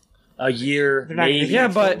a year, They're not, maybe. they Yeah,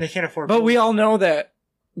 can't but- afford, they can't afford. But we all know that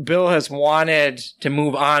Bill has wanted to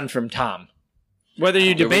move on from Tom, whether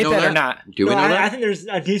you Do we debate know that or that? not. Do we No, know I that? think there's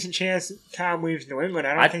a decent chance Tom leaves New England.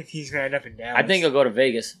 I don't think he's going to end up in Dallas. I think he'll go to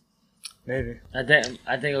Vegas. Maybe. I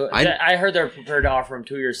think. I heard they're prepared to offer him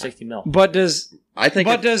 2 years, $60 million. But does I think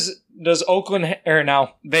does Oakland or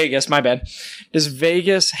now Vegas? My bad. Does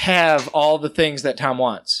Vegas have all the things that Tom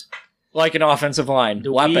wants, like an offensive line,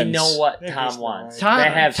 Do weapons? we know what Maybe Tom he's wants? Tom- they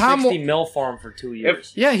have Tom- $60 million for him for 2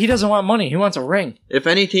 years. Yeah, he doesn't want money. He wants a ring. if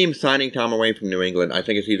any team's signing Tom away from New England, I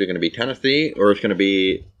think it's either going to be Tennessee or it's going to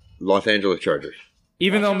be Los Angeles Chargers.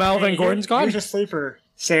 Even though Melvin Hey, Gordon's gone. Here's a sleeper.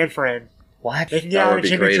 San Fran. What? They can That get out would of be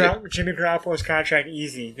Jimmy, crazy. Jimmy Garoppolo's contract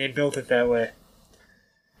easy. They built it that way.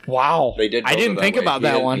 Wow. They did. I build didn't it think way. about He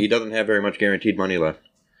that did- one. He doesn't have very much guaranteed money left.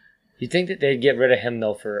 You think that they'd get rid of him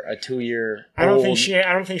though for a 2 year? I don't think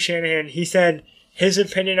Shanahan. He said his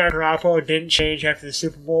opinion on Garoppolo didn't change after the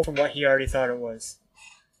Super Bowl from what he already thought it was.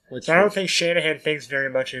 So I don't think Shanahan thinks very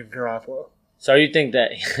much of Garoppolo. So you think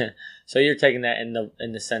that? So you're taking that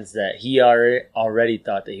in the sense that he already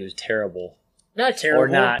thought that he was terrible, Not terrible, or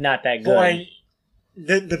not that But good like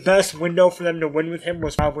the best window for them to win with him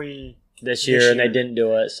was probably this year, and they didn't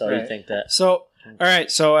do it. So you Right. think that? So, all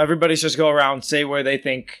right. So everybody's just go around, say where they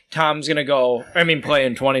think Tom's gonna go. I mean, play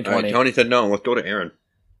in All right, 2020, Tony said no. Let's go to Aaron.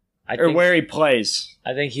 I or think, where he plays.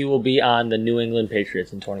 I think he will be on the New England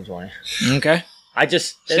Patriots in 2020. Okay. I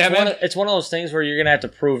just Statman? it's one of those things where you're gonna have to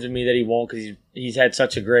prove to me that he won't because he's had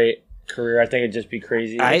such a great career. I think it'd just be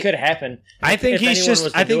crazy. I- It could happen. I think If he's anyone just.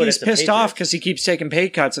 was to I do think it, he's it's the pissed off Patriots. because he keeps taking pay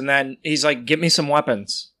cuts, and then he's like, "Get me some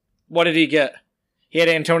weapons." What did he get? He had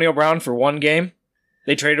Antonio Brown for one game.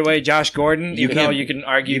 They traded away Josh Gordon. Even though you can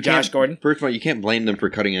argue Josh Gordon. First of all, you can't blame them for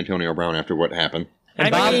cutting Antonio Brown after what happened. And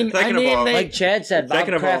Bob- second of all, Like Chad said, Bob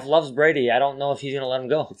Second of Kraft all- loves Brady. I don't know if he's going to let him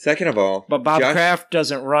go. Second of all, But Bob Josh- Kraft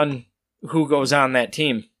doesn't run who goes on that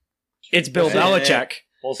team. It's Bill Yeah. Belichick.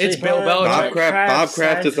 We'll see. It's Bill Belichick. Bob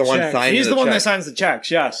Kraft is the one signing He's the the one that check. signs the checks.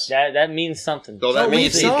 Yes. That means something. So that So we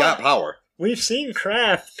means he's saw- got power. We've seen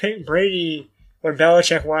Kraft pick Brady when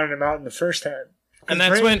Belichick wanted him out in the first time. And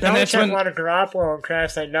that's when. And that's Belichick when. wanted Garoppolo, and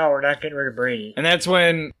Kraft said, "No, we're not getting rid of Brady." And that's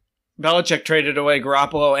when Belichick traded away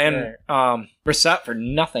Garoppolo and Brissett for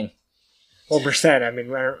nothing. Well, Brissett. I mean,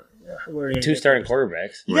 where are you 2 starting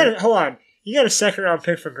quarterbacks. You got hold on. You got a second round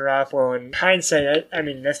pick for Garoppolo, and hindsight, I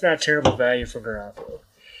mean, that's not terrible value for Garoppolo.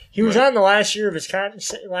 He was on the last year of his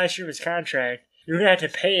contract. You're gonna have to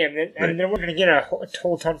pay him, and then we're gonna get a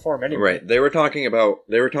whole ton for him anyway. Right. They were talking about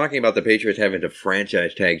the Patriots having to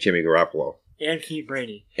franchise tag Jimmy Garoppolo And keep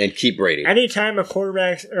Brady. and keep Brady. Anytime a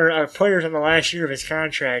quarterback or a player's on the last year of his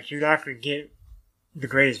contract, you're not gonna get the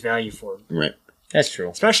greatest value for him. Right. That's true.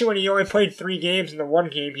 Especially when he only played 3 games, and the one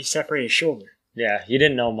game he separated his shoulder. Yeah, you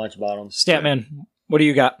didn't know much about him. Statman, what do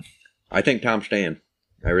you got? I think Tom's staying.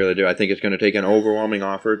 I really do. I think it's going to take an overwhelming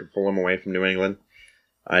offer to pull him away from New England.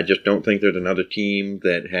 I just don't think there's another team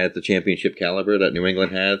that has the championship caliber that New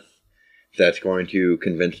England has that's going to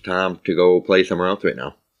convince Tom to go play somewhere else right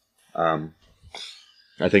now.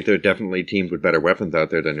 I think there are definitely teams with better weapons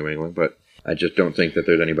out there than New England, but I just don't think that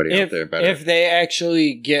there's anybody out there better. If they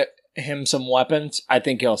actually get him some weapons, I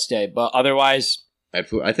think he'll stay. But otherwise,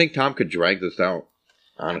 I think Tom could drag this out,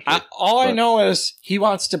 honestly. all I But- know is he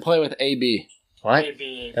wants to play with AB. What? Maybe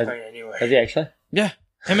ain't Has- playing anyway. Has he actually? Yeah,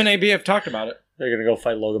 him and AB have talked about it. They're going to go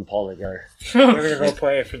fight Logan Paul together. They're gonna go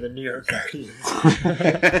play for the New York Guardians.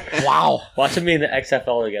 Wow, Watch them be in the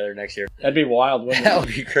XFL together next year. that'd be wild. Wouldn't That it? would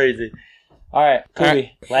be crazy. All right,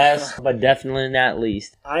 Kobe. Last but definitely not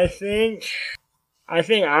least. I think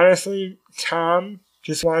honestly, Tom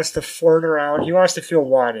just wants to flirt around. He wants to feel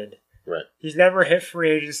wanted. Right. He's never hit free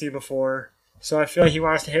agency before, so I feel like he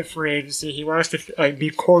wants to hit free agency. He wants to be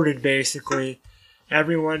courted, basically.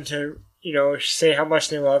 Everyone to say how much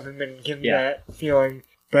they love him and give him that feeling.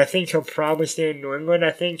 But I think he'll probably stay in New England.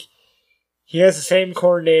 I think he has the same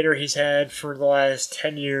coordinator he's had for the last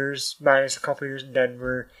 10 years, minus a couple years in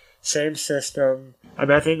Denver. Same system. I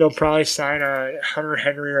think they'll probably sign a Hunter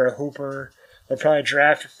Henry or a Hooper. They'll probably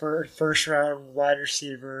draft a first round wide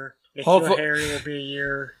receiver. Nikhil Harry will be a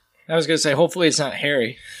year. I was gonna say, hopefully it's not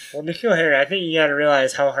Harry. Well, Nikhil Harry, I think you got to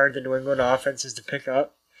realize how hard the New England offense is to pick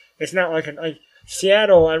up. It's not like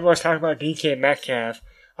Seattle. Everyone's talking about DK Metcalf.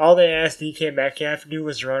 All they asked DK Metcalf to do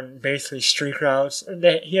was run basically streak routes, and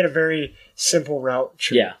he had a very simple route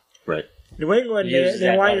tree. Yeah. Right. New England,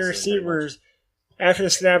 they want your receivers after the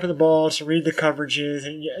snap of the ball to read the coverages,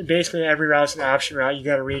 and basically every route's an option route. You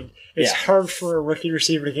got to read. It's hard for a rookie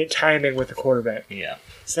receiver to get timing with the quarterback. Yeah.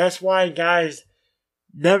 So that's why guys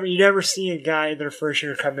you never see a guy their first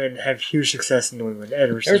year come in and have huge success in New England.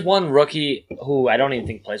 There's one rookie who I don't even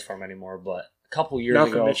think plays for him anymore, but a couple years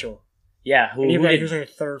Malcolm ago. Mitchell. Yeah, He was like a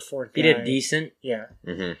third, fourth guy. he did decent, Yeah.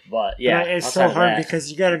 Mm-hmm. but yeah, But it's outside so of hard that-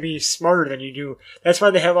 because you got to be smarter than you do. That's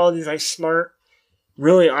why they have all these smart,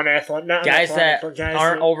 really unathletic, not guys unathletic, that but guys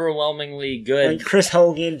aren't that- overwhelmingly good. like Chris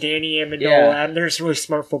Hogan, Danny Amendola. Yeah. And there's really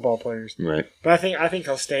smart football players. Right. But I think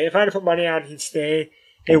he'll stay. If I had to put money on, he'd stay.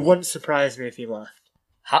 It wouldn't surprise me if he left.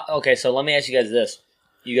 Okay, so let me ask you guys this: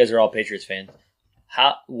 you guys are all Patriots fans.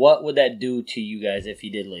 What would that do to you guys if he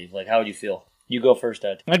did leave? Like, how would you feel? You go first,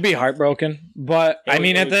 Ed. I'd be heartbroken, but It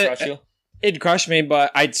would crush you? it'd crush me, but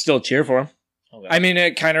I'd still cheer for him. Okay. I mean,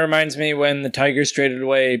 it kind of reminds me when the Tigers traded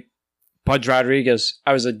away Pudge Rodriguez.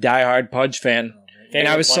 I was a diehard Pudge fan, and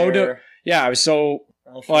I was I was so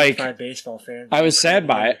Like, baseball fan. I was sad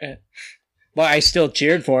by it, but I still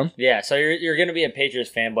cheered for him. Yeah, so you're gonna be a Patriots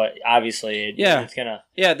fan, but obviously, it's gonna.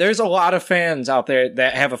 Yeah, there's a lot of fans out there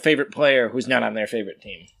that have a favorite player who's not on their favorite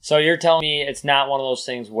team. So you're telling me it's not one of those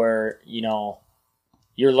things where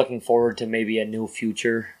you're looking forward to maybe a new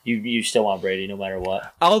future. You still want Brady no matter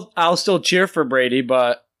what. I'll still cheer for Brady,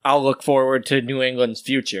 but I'll look forward to New England's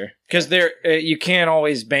future because you can't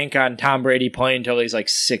always bank on Tom Brady playing until he's like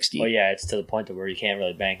 60. Well, yeah, it's to the point where you can't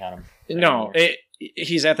really bank on him. No,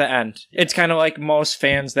 he's at the end. It's kind of like most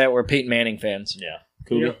fans that were Peyton Manning fans. Yeah,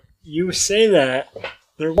 Kubi? You say that.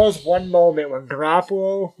 There was one moment when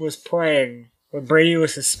Garoppolo was playing, when Brady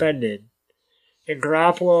was suspended, and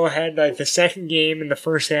Garoppolo had the second game in the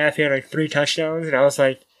first half. He had 3 touchdowns, and I was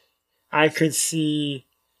like, I could see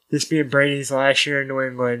this being Brady's last year in New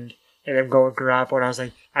England and them going Garoppolo, and I was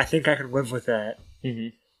like, I think I could live with that.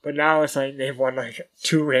 Mm-hmm. But now it's like they've won like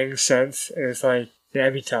 2 rings since, and it's like,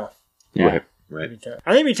 that'd be tough. Right. That'd be tough.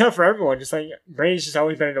 I think it'd be tough for everyone. Just like Brady's just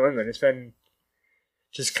always been in New England. It's been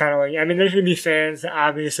just kind of like, I mean, there's going to be fans,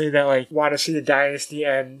 obviously, that like want to see the dynasty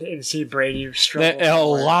end and see Brady struggle. A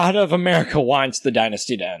lot of America wants the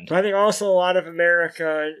dynasty to end. But I think also a lot of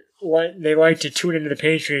America, they like to tune into the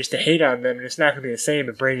Patriots to hate on them, and it's not going to be the same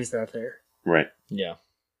if Brady's not there. Right. Yeah.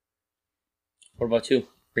 What about you,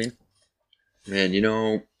 Green? Man,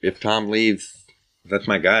 if Tom leaves, that's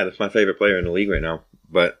my guy. That's my favorite player in the league right now.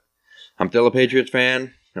 But I'm still a Patriots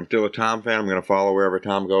fan. I'm still a Tom fan. I'm going to follow wherever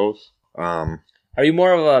Tom goes. Are you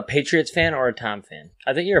more of a Patriots fan or a Tom fan?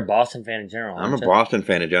 I think you're a Boston fan in general. I'm a aren't you? Boston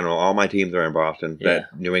fan in general. All my teams are in Boston,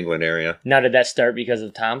 that New England area. Now, did that start because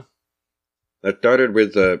of Tom? That started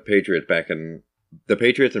with the Patriots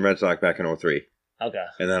and Red Sox back in 2003. Okay.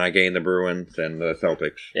 And then I gained the Bruins and the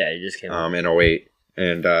Celtics. Yeah, you just came in 2008.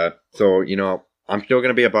 And so, I'm still going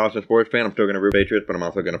to be a Boston sports fan. I'm still going to root Patriots, but I'm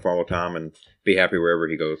also going to follow Tom and be happy wherever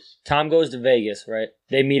he goes. Tom goes to Vegas, right?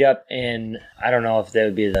 They meet up in, I don't know if that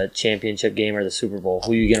would be the championship game or the Super Bowl.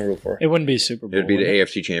 Who are you going to root for? It wouldn't be Super Bowl. It'd be the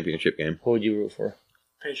AFC championship game. Who would you root for?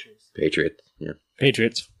 Patriots, yeah.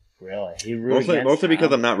 Patriots. Really? You root mostly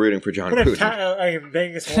because I'm not rooting for John What if Gruden.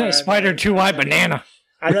 Vegas won? Spider 2-eye banana.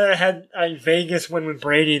 I'd rather have Vegas win with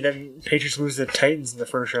Brady than Patriots lose to the Titans in the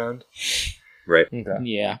first round. Right. Okay.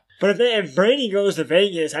 Yeah. But if Brady goes to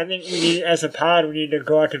Vegas, I think we need, as a pod, we need to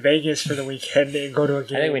go out to Vegas for the weekend and go to a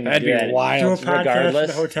game. I think we need That'd to do be that wild. do a podcast regardless.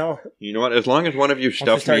 in the hotel. You know what? As long as one of you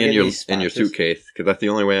stuffs start me in getting your these sponsors. suitcase, because that's the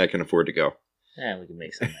only way I can afford to go. Yeah, we can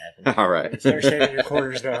make something happen. All right. Start saving your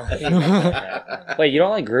quarters now. Wait, you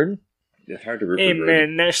don't like Gruden? It's hard to root Hey for Gruden.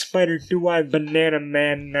 man, that Spider 2-eye banana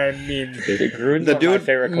man, I mean. Gruden's The one of my dude-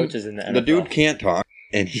 favorite coaches in the NFL. The dude can't talk,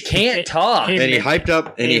 and he can't talk. Hey, and he man.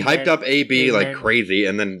 hyped up AB Hey, like man. crazy,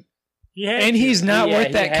 and then And he's not Yeah, worth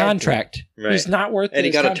he that had to. contract. Right. He's not worth and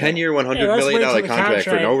he his got a contract. 10-year, $100 Hey, let's million wait till the contract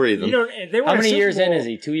for no reason. They won How a many Super years in Bowl. is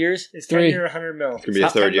he? 2 years? It's 3. 10-year, $100 million. It's gonna be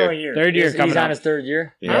his third year. Third year He's coming on up. his third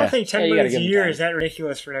year? I don't think 10 Yeah, you million gotta a give him year time. is that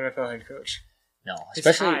ridiculous for an NFL head coach. No, It's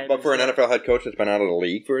especially. high. But for an NFL head coach that's been out of the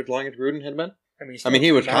league for as long as Gruden had been, I I mean,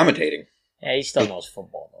 he was still- commentating. Yeah, he still knows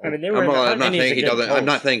football, though. I mean, they were in the I'm hunt. not and he's saying a he good doesn't. I'm coach.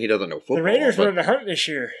 not saying he doesn't know football. The Raiders but were in the hunt this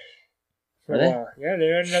year. For Were a they? while. Yeah,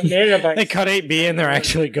 they ended up like. They cut 8B and they're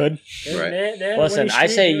actually good. Right. they had a Listen, winning I streak,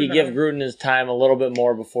 say they were you in the give hunt. Gruden his time a little bit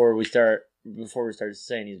more before we start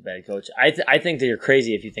saying he's a bad coach. I think that you're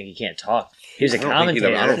crazy if you think he can't talk. He was a I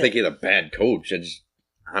don't think he's a bad coach.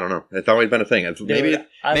 I don't know. It's always been a thing. Maybe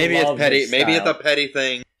it's love petty. his Maybe it's a style. petty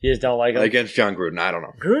thing You just don't like him. against John Gruden. I don't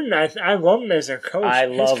know. Gruden, I love him as a coach. I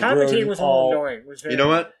His love commentating Gruden was a little all- annoying. Was very- You know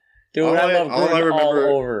what? Dude, all I I- love all Gruden I remember-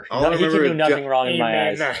 all over. all I No, he can remember do is nothing wrong in my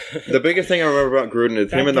Amen. eyes. The biggest thing I remember about Gruden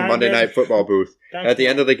is him in the That Monday guy Night does- Football booth. That At the guy-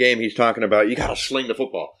 end of the game, he's talking about you got to sling the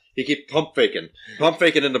football. He keeps pump faking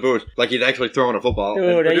in the booth like he's actually throwing a football. Dude,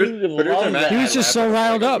 And I producer love Matt that. He and was I just so laughed at him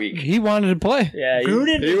riled like a up. week. He wanted to play. Yeah,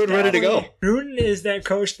 Gruden He was ready to go. Gruden is that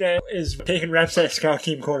coach that is taking reps at scout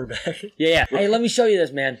team quarterback. yeah. Hey, let me show you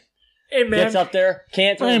this, man. Hey man, Gets up there,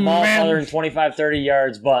 can't throw Hey, the ball man. farther than 25, 30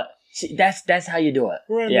 yards, but see, that's how you do it.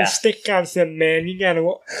 we're on Yeah. the stick concept, man. You gotta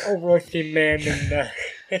overlook him, man, and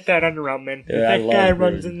hit that underarm, man. Dude, if I that love guy Gruden.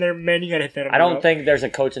 runs in there, man, you gotta hit that underarm. I don't think there's a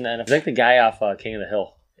coach in the NFL. I think the guy off King of the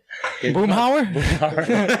Hill. Boomhauer?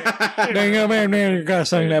 Dang it, man, you gotta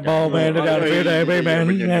sing that ball, man. Down the field, hey, man.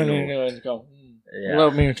 Let's go. Yeah.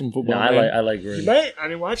 Love me some football. No, man. I like You Gruden. might. I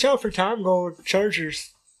mean, watch out for Tom. Go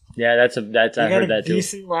Chargers. Yeah, that's They I got heard a that too.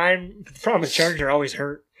 decent line. The problem is Chargers are always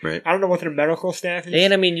hurt. Right. I don't know what their medical staff is.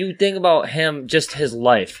 And I mean, you think about him, just his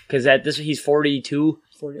life, because he's 42.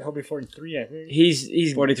 He'll be 43, I think.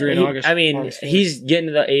 He's 43 in August. I mean, August 4th. he's getting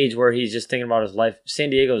to the age where he's just thinking about his life. San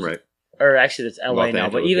Diego's, Right. or actually, it's LA Los now,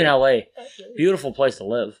 but Angeles, even yeah. LA, beautiful place to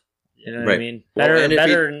live. You know what I Right. mean? Well, Better, and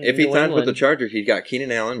better. if he New signs with the England. Chargers, he's got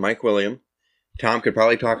Keenan Allen, Mike Williams. Tom could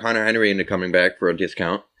probably talk Hunter Henry into coming back for a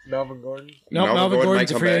discount. Melvin Gordon. Nope, Melvin Melvin Gordon Gordon's might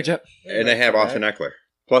a come free back. agent. And they have Austin Eckler.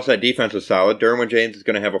 Plus, that defense is solid. Derwin James is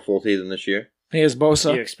going to have a full season this year. He is What do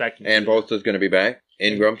you Bosa. expect? him And to do? Bosa's going to be back.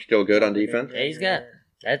 Ingram's still good on defense. Yeah, he's got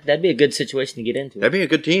that'd be a good situation to get into. That'd be a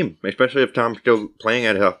good team, especially if Tom's still playing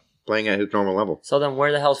at his normal level. So then,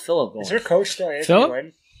 where the hell's Philip going? Is their coach still Anthony Phillip?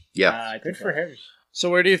 Lynn? Yeah. Good for him. So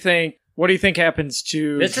what do you think happens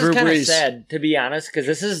to This Drew is kind of Brees? sad, to be honest, because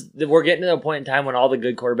we're getting to the point in time when all the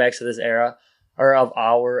good quarterbacks of this era, or of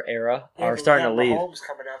our era, are starting to leave. Mahomes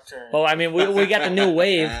coming up to. Well, I mean, we got the new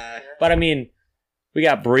wave, but I mean, We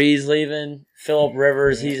got Breeze leaving. Phillip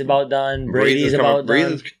Rivers, he's about done. Brady's about Breeze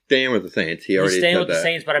done. is staying with the Saints. He He's already staying said with that. the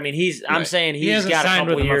Saints, but I mean, I'm Right. saying He he's hasn't got a signed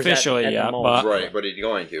couple with them years officially at yet, the most. but- Right, but he's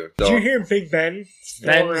going to. Did So you hear Big Ben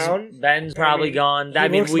throwing around? Ben's probably gone. He I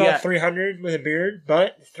mean, looks we about got 300 with a beard,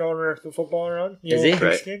 but throwing the football around. Is he?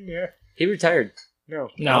 Right. Skin? Yeah. he retired. No.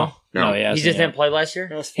 No, No. he hasn't He just yet. didn't play last year.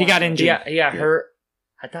 That was He got fine. injured. He got hurt.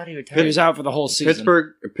 I thought he He retired. was out for the whole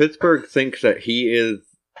season. Pittsburgh thinks that he is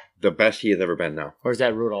the best he has ever been now. Or is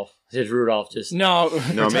that Rudolph? Is Rudolph just No,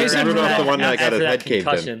 No, they Mason said Rudolph's the Rudolph. one that got after his that head caved in.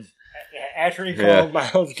 concussion. After he Yeah. called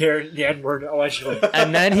Miles Garrett the N-word allegedly.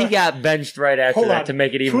 And then he got benched right after Hold that on. to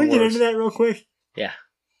make it Can even we get worse. into that real quick? Yeah.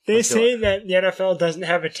 They Let's do say that the NFL doesn't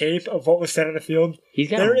have a tape of what was said on the field. He's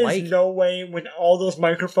got There a is mic. no way with all those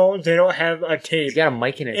microphones they don't have a tape He's got a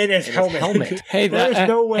mic in his helmet. Hey, There's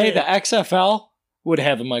no way. Hey, the XFL would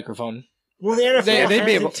have a microphone. Well, the NFL They'd has be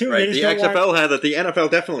it able- too. Right, They the just don't XFL want- has it. The NFL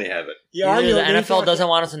definitely has it. the Either audio the they NFL want- doesn't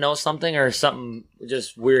want us to know something, or something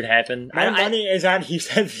just weird happened. My money is on. He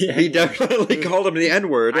said the He definitely called him the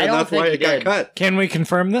N-word, I and don't that's think why he it got did. cut. Can we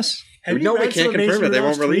confirm this? Have you No, we read can't some of confirm Mason it. They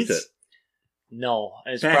won't Rudolph's release tweets? it. No,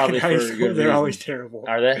 it's Back probably in for high a school, good they're reason. always terrible.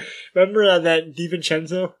 Are they? Remember that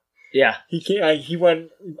DiVincenzo? Yeah. He went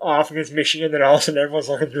off against Michigan, then all of a sudden everyone's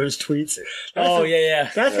looking through his tweets. Yeah.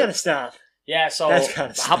 That's gotta stop. Yeah, so That's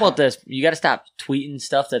gotta how about this? You got to stop tweeting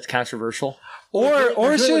stuff that's controversial. Or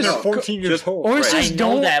it's They're just 14 years just- old. or it's I just know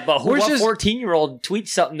don't that, but or what just 14-year-old tweets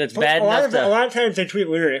something that's bad a lot enough of, a to... lot of times they tweet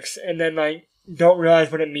lyrics and then don't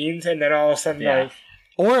realize what it means, and then all of a sudden Yeah.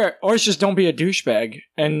 or it's just don't be a douchebag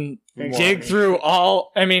and dig through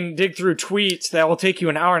tweets that will take you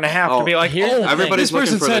an hour and a half to Oh, be like, here's the thing. Everybody's this looking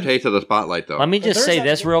person for said the taste of the spotlight, though. Let me just But say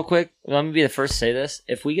there's this real quick. Let me be the first to say this.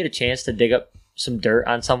 If we get a chance to dig up some dirt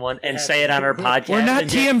on someone and Yeah. say it on our podcast, we're not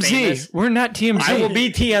and get TMZ. famous, We're not TMZ. I will be We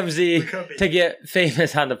could be. TMZ to get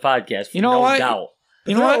famous on the podcast. You know no what? doubt.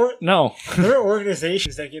 You know what? No. there are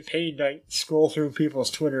organizations that get paid to scroll through people's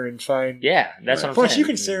Twitter and find. Yeah, that's Right. what I'm Plus, saying. you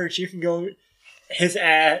can search. You can go his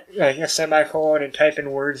at like a semicolon and type in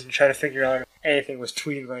words and try to figure out if anything was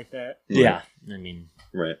tweeted like that. Yeah, I mean,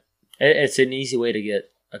 Right. it's an easy way to get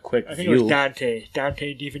a quick I think view. it was Dante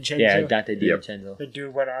DiVincenzo. Yeah, Dante Yep. DiVincenzo. The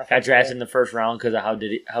dude went off. Got drafted in the first round because of how good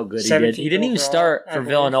he did. He didn't even overall, start I for believe.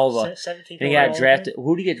 Villanova. 17th And he got overall, drafted.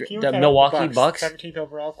 Who did he Can get? you The look that up? Milwaukee Bucks. 17th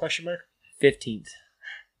overall? Question mark. 15th.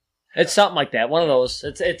 It's something like that. One of those.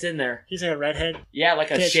 It's in there. He's like a redhead. Yeah, like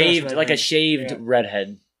a Can't trust shaved, redhead. Yeah.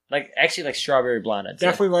 redhead. Actually like strawberry blonde. I'd say.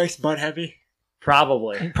 Definitely likes Bud Heavy.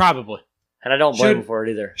 Probably. Probably. And I don't blame Should- him for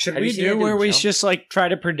it either. Should Have we you seen do that where dude we jump? just like try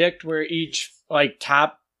to predict where each like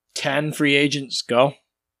top 10 free agents go?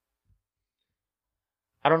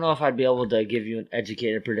 I don't know if I'd be able to give you an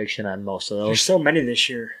educated prediction on most of There's those. so many this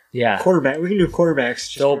year. Yeah. Quarterback. We can do quarterbacks.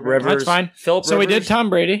 Just Philip quarterbacks. Rivers. That's fine. Philip So we Rivers. did Tom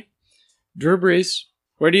Brady, Drew Brees.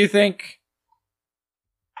 Where do you think?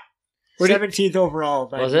 17th overall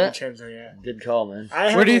by Was it? DiVincenzo, yeah. Good call, man. I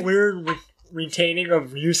have Where do a you- weird retaining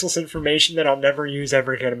of useless information that I'll never use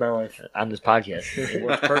ever again in my life. On this podcast. It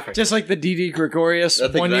works perfect. Just like the D.D. Gregorius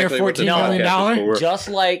That's 1 year, exactly what this $14 million. podcast is for.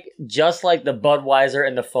 just like the Budweiser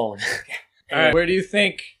and the phone. All right, where do you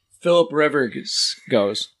think Phillip Rivers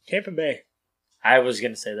goes? Tampa Bay. I was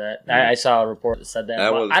gonna say that. I saw a report that said that.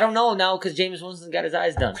 That but was- I don't know now because James Winston got his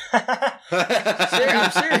eyes done.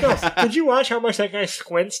 I'm serious. Did you watch how much that guy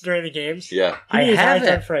squints during the games? Yeah. He I had his eyes haven't.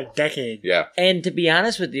 done for a decade. Yeah. And to be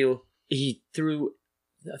honest with you, he threw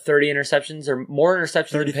 30 interceptions or more interceptions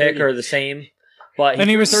 30, than pick 30. or the same. But And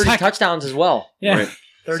he was 30 sec- touchdowns as well. Yeah. Right.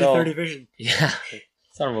 30-30 vision. Yeah.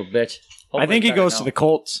 Son of a bitch. I think he goes to the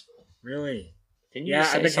Colts. Really? Didn't you Yeah,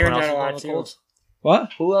 just say I've been someone hearing else that a was lot, going to too. Colts? What?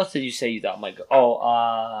 Who else did you say you thought might go? Oh,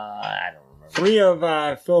 I don't remember. 3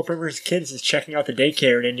 of Philip Rivers' kids is checking out the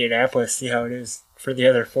daycare in Indianapolis, see how it is for the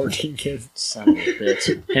other 14 kids. Son of a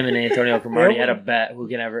bitch. Him and Antonio Cromartie had a bet.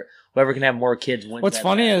 Whoever can have more kids wins. What's that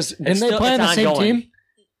funny bet. is, didn't they still- play on it's the same ongoing. team?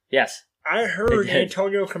 Yes. I heard They did.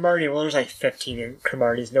 Antonio Cromartie, well, there's like 15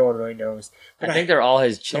 Cromarties, no one really knows. I think they're all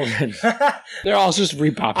his children. They're all just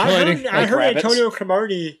repopulating. I like heard rabbits. Antonio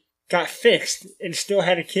Cromartie got fixed and still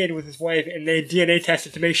had a kid with his wife, and they DNA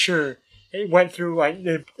tested to make sure it went through, like,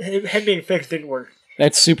 him being fixed didn't work.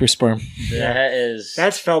 That's super sperm. That is.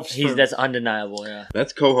 That's Phelps. That's undeniable, yeah.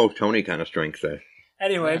 That's co-host Tony kind of strength there.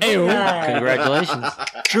 Anyway, Ew. Congratulations.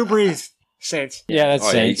 Drew Brees, Saints. Yeah, that's Oh,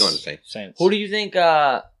 yeah, Saints. he's going to Saints. Saints. Who do you think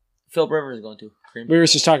Philip Rivers is going to? Cream? We were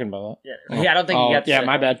just talking about Yeah, that. Yeah, I don't think he got to Yeah, say-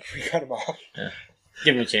 my bad. we cut him off.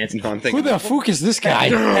 Give him a chance. No, I'm Who thinking, the fuck is this guy?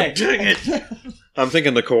 Hey, I'm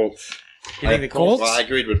thinking the Colts. you think the Colts? Well, I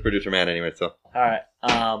agreed with producer Matt anyway, so. All right.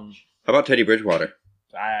 How about Teddy Bridgewater?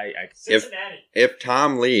 I Cincinnati. If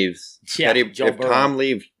Tom leaves, Yeah, Teddy, Joe if Burrow. Tom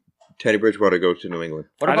leaves, Teddy Bridgewater goes to New England.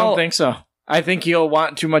 What I about? don't think so. I think he'll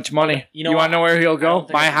want too much money. You know You want what? to know where he'll I go? don't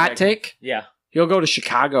think My that's hot exactly- take? Yeah. He'll go to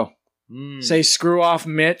Chicago. Mm. Say, screw off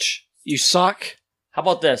Mitch. You suck. How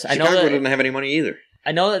about this? I Chicago know doesn't that. have any money either.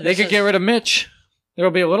 I know that They this could is- get rid of Mitch. There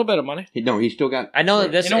will be a little bit of money. No, he's still got. I know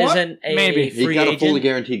that this You know what? isn't a Maybe. He's free got a agent. fully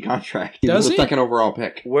guaranteed contract. He's Does the he? second overall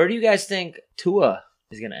pick. Where do you guys think Tua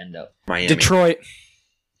is going to end up? Miami. Detroit.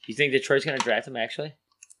 You think Detroit's going to draft him? Actually,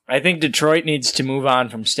 I think Detroit needs to move on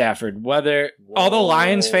from Stafford. Whether all the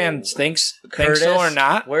Lions fans think so or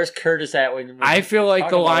not, Where's Curtis at? When I feel like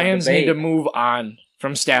talk the about a Lions need debate. to move on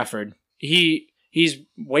from Stafford. He's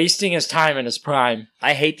wasting his time in his prime.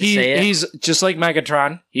 I hate to say it. He's just like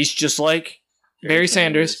Megatron. He's just like Barry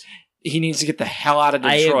Sanders. He needs to get the hell out of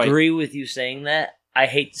Detroit. I agree with you saying that. I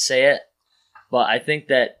hate to say it, but I think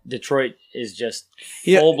that Detroit is just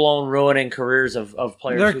Yeah. full blown ruining careers of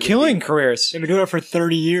players. They're who could killing be careers. They've been doing it for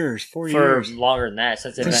 30 years, 40 for years. longer than that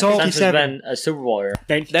since it's So- been a Super Bowl era.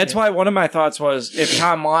 That's why one of my thoughts was if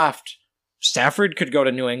Tom left, Stafford could go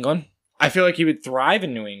to New England. I feel like he would thrive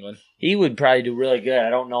in New England. He would probably do really good. I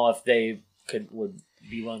don't know if they would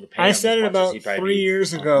be willing to pay him. I said as it much as about he'd probably 3 be.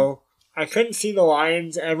 years ago. I couldn't see the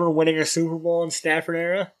Lions ever winning a Super Bowl in Stafford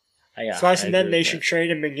era. Yeah, So I said then agree they with should that.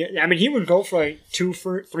 trade him and get. I mean, he would go for like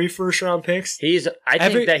 3 first-round picks. I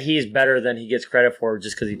think that he's better than he gets credit for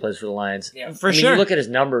just because he plays for the Lions. Yeah, for I mean, sure. you look at his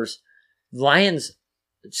numbers. Lions,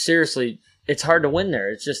 seriously, it's hard to win there.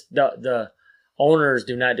 It's just the owners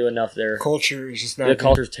do not do enough there. Culture is just not. The good.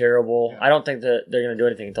 culture's terrible. I don't think that they're going to do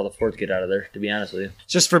anything until the Fords get out of there, to be honest with you.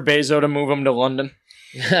 Just for Bezos to move him to London.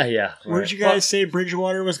 Yeah. Where right. did you guys say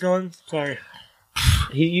Bridgewater was going? Sorry.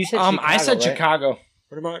 You said Chicago, I said right? Chicago.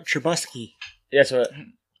 What about Trubisky? That's what.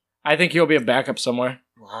 I think he'll be a backup somewhere.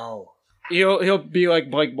 Wow. He'll be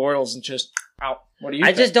like Blake Bortles and just out. What do you? I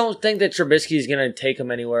think? just don't think that Trubisky is going to take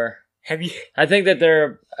him anywhere. Have you? I think that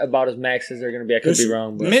they're about as max as they're going to be. I could This- be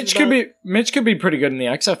wrong, but Mitch could be pretty good in the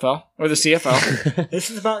XFL or the CFL. This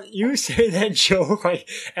is about you say that joke like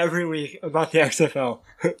every week about the XFL.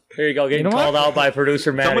 here you go, getting You know called what? out by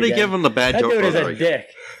producer Matt. Somebody again. give him the bad That joke. dude is brother a again.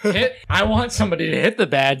 dick. I want somebody to hit the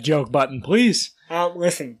bad joke button, please.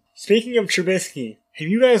 Listen. Speaking of Trubisky, have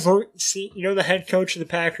you guys see? You know the head coach of the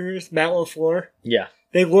Packers, Matt LaFleur. Yeah.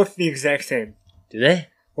 They look the exact same. Do they?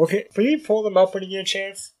 Okay, can you pull them up when you get a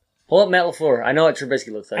chance? Pull up Matt LaFleur. I know what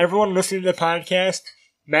Trubisky looks like. Everyone listening to the podcast,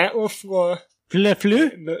 Matt LaFleur.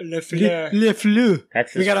 LaFleur. LeFleur.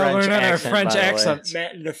 That's We his gotta French learn our accent, French by the way. accents.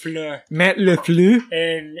 Matt LaFleur. Matt LeFleur.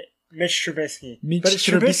 And Mitch Trubisky. Mitch but it's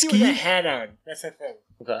Trubisky with a Trubisky? hat on. That's the thing.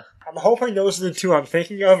 Okay. I'm hoping those are the two I'm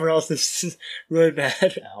thinking of, or else this is really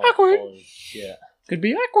bad. Oh, Awkward. holy shit. Could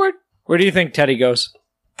be awkward. Where do you think Teddy goes?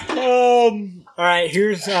 Alright,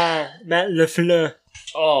 here's Matt LaFleur.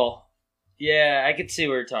 Oh. Yeah, I could see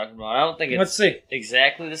what you're talking about. I don't think Let's it's see.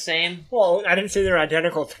 exactly the same. Well, I didn't say they're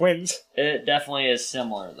identical twins. It definitely is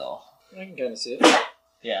similar, though. I can kind of see it.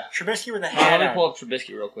 Yeah. Trubisky with a Let hat me pull on. up Trubisky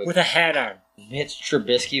real quick. With a hat on. Mitch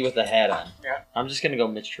Trubisky with a hat on. Yeah. I'm just going to go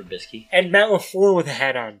Mitch Trubisky. And Matt LaFleur with a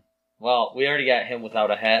hat on. Well, we already got him without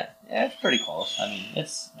a hat. Yeah, it's pretty close. I mean,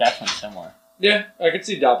 it's definitely similar. Yeah, I could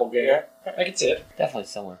see doppelganger. I could see it. Definitely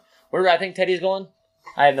similar. Where do I think Teddy's going?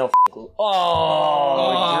 I have no clue.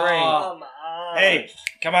 Oh, drink. Come on. Hey,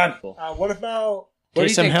 come on. What about Where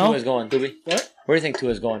do you Taysom think Hill? Tua's going, Doobie? what? Where do you think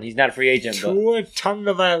Tua's going? He's not a free agent, but Tua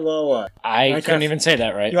Tagovailoa. I Like couldn't that- even say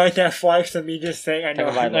that right. You like that flex of me just saying? I know.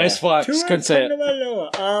 Tagovailoa. Nice flex. Tua Couldn't say it.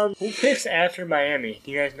 Tagovailoa. Who picks after Miami?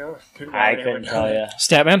 Do you guys know? I couldn't tell you.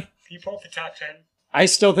 Statman? Can you pull up the top 10? I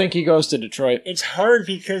still think he goes to Detroit. It's hard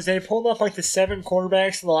because they pulled up like the 7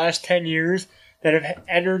 quarterbacks in the last 10 years that have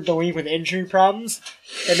entered the league with injury problems,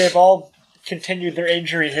 and they've all continued their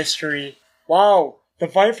injury history. Wow. The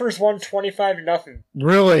Vipers won 25-0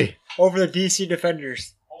 Really? over the DC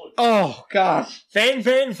Defenders. Oh, gosh. Bang,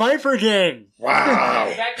 bang, Viper gang.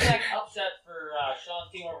 Wow. Back-to-back upset for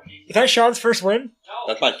Sean's team over Is that Sean's first win?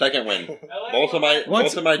 That's my second win. Both of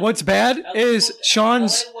my What's bad is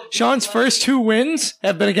Sean's first 2 wins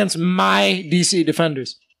have been against my DC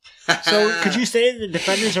Defenders. So could you say the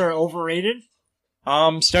Defenders are overrated?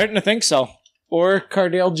 Starting to think so. Or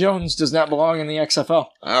Cardale Jones does not belong in the XFL.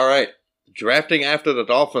 All right. Drafting after the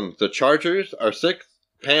Dolphins. The Chargers are 6,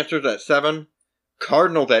 Panthers at 7,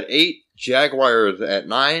 Cardinals at 8, Jaguars at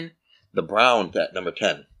 9, the Browns at number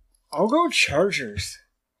 10. I'll go Chargers.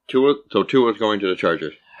 Tua's going to the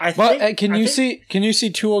Chargers. Well, can you see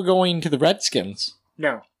Tua going to the Redskins?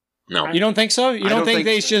 No. No. You don't think so? You I don't don't think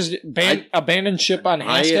they think- just abandon ship on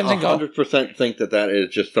I Haskins and go? 100% think that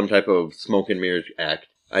is just some type of smoke and mirrors act.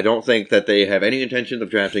 I don't think that they have any intention of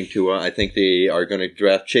drafting Tua. I think they are going to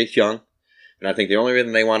draft Chase Young. And I think the only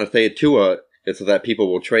reason they want to stay at Tua is so that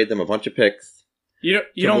people will trade them a bunch of picks You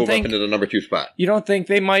to don't move think up into the number 2 spot. you don't think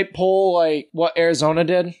they might pull like what Arizona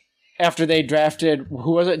did after they drafted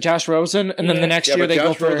who was it, Josh Rosen, and then the next Yeah, year but they Josh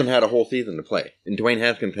go for Rosen had a whole season to play, and Dwayne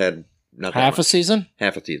Haskins had not that half a much. season?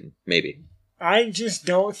 Half a season, maybe. I just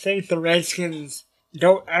don't think the Redskins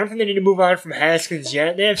don't. I don't think they need to move on from Haskins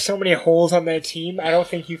yet. They have so many holes on that team. I don't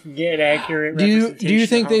think you can get an accurate. Do you representation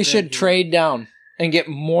think of they how should good he is. trade down and get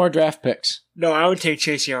more draft picks? No, I would take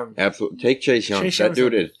Chase Young. Absolutely. Take Chase Young. Chase That Young's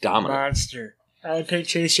dude a is dominant. Monster. I would take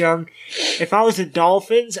Chase Young. If I was the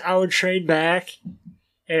Dolphins, I would trade back,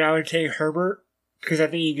 and I would take Herbert because I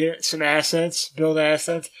think you get some assets, build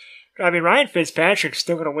assets. I mean, Ryan Fitzpatrick's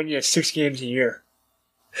still going to win you 6 games a year.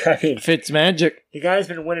 I mean, Fitzmagic. the guy's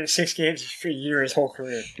been winning 6 games a year his whole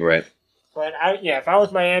career. Right. But if I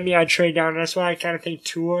was Miami, I'd trade down. That's why I kind of think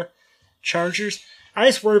Tua, Chargers. I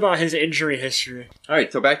just worry about his injury history. All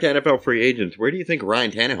right, so back to NFL free agents. Where do you think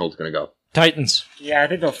Ryan Tannehill's going to go? Titans. Yeah, I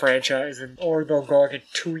think they'll franchise him, or they'll go like a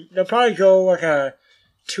 2. They'll probably go like a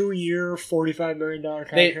 2-year, $45 million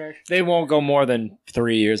contract. They won't go more than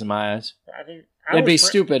 3 years in my eyes. I think It'd be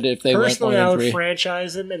stupid if they went more personally, I than would 3.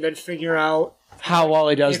 franchise him and then figure out How well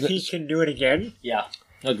he does if he this. can do it again. Yeah,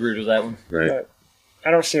 agreed with that one. Right. But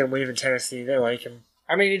I don't see him leaving Tennessee. They like him.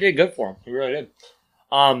 I mean, he did good for him. He really did.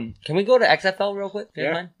 Can we go to XFL real quick? Do you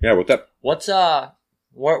Yeah. mind? Yeah, what's up? What's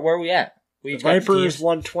where are we at? We The each got the Vipers teams.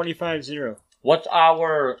 won 25-0. What's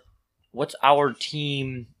our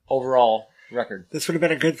team overall record? This would have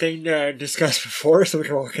been a good thing to discuss before, so we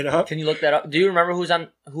can look it up. Can you look that up? Do you remember who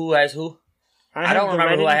has who? I have don't the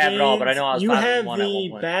remember who I have at all, Renegades. but I know I was You 5-1 have at one the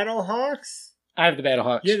point. Battlehawks. I have the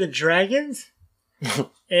Battlehawks. You have the Dragons.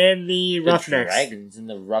 And the The Roughnecks. Dragons and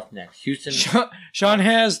the Roughnecks. Houston. Sean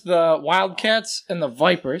has the Wildcats and the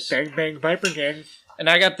Vipers, Bang Bang Viper Gang. and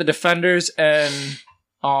I got the Defenders and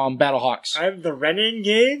Battlehawks. I have the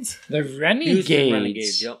Renegades. The Renegades. Houston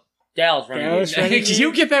Renegades. Yep. Dallas Renegades. Dallas Renegades.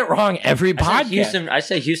 You get that wrong every I podcast.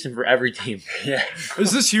 say Houston for every team. Yeah.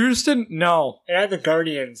 Is this Houston? No. And I have the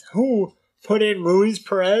Guardians, who put in Luis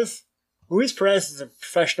Perez. Luis Perez is a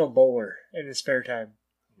professional bowler in his spare time.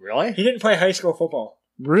 Really? He didn't play high school football.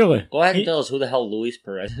 Really? Go ahead and He- tell us who the hell Luis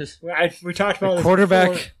Perez is. We talked about The this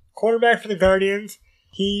quarterback. before. Quarterback for the Guardians.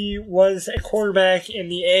 He was a quarterback in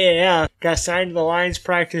the AAF. Got signed to the Lions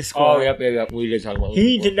practice squad. Oh, yep. We did talk about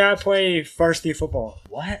He Luis did not play varsity football.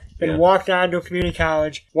 What? Then Yeah. walked on to a community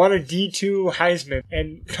college, won a D2 Heisman,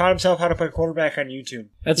 and taught himself how to play quarterback on YouTube.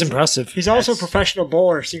 That's impressive. He's also a That's- professional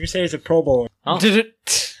bowler, so you can say he's a pro bowler. Huh? Did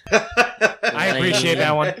it? I appreciate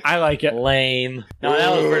that one. I like it. Lame. No,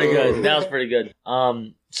 that was pretty good. That was pretty good.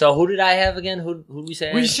 So who did I have again? Who did we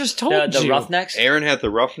say? We just told the you. Roughnecks. Aaron had the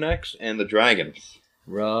Roughnecks and the Dragons.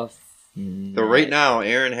 Rough. So right now,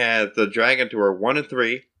 Aaron has the Dragons who are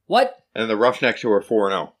 1-3, What? and the Roughnecks who are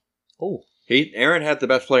 4-0. Oh, Aaron had the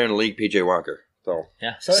best player in the league, PJ Walker. So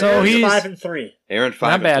yeah. So Aaron's he's he's- 5-3. Aaron's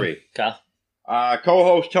Not bad. 5-3. Okay.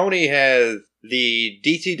 Co-host Tony has the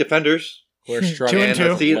DC Defenders We're 2 struggling. and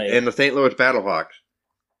and 2. and the St. Louis Battlehawks.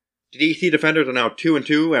 The DC Defenders are now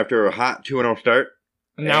 2-2 after a hot 2-0 start.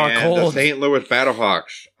 Now and a cold. the St. Louis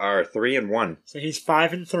Battlehawks are 3-1, So he's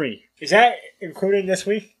 5-3. Is that including this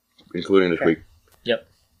week? including this week. Yep.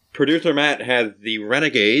 Producer Matt has the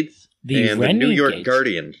Renegades The and the New York Renegades.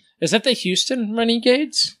 Guardians. Is that the Houston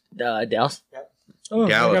Renegades? Dallas. Oh,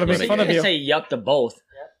 Dallas I gotta make Renegades. fun of I you. say yup to both.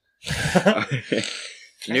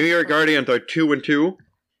 New York Guardians are 2-2,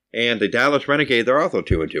 and the Dallas Renegades are also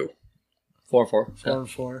 2-2. 4-4. 4-4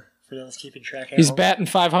 for those keeping track. at He's home. batting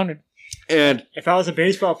 500. And If I was a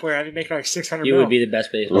baseball player, I'd be making like 600 You mil. would be the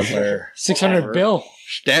best baseball player. 600 ever. bill.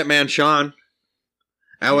 Statman Sean,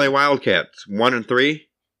 LA Wildcats 1-3,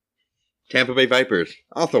 Tampa Bay Vipers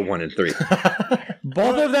also 1-3.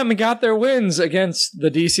 Both of them got their wins against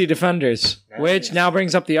the DC Defenders, which now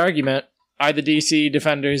brings up the argument, are the DC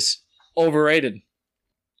Defenders overrated?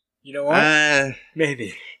 You know what? Ah,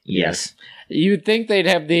 Maybe. Yes. You'd think they'd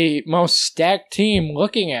have the most stacked team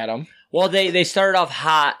looking at them. Well, they started off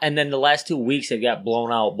hot, and then the last 2 weeks they got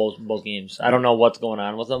blown out both games. I don't know what's going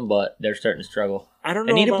on with them, but they're starting to struggle. I don't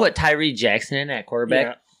They know. need to about- put Tyree Jackson in at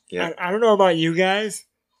quarterback. Yeah. I don't know about you guys,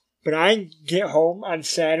 but I get home on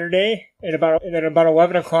Saturday and then about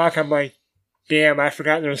 11 o'clock, I'm like, damn, I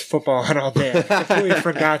forgot there was football on all day. I completely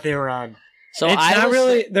forgot they were on. So It's I not was-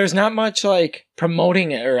 really, there's not much like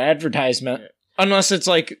promoting it or advertisement, unless it's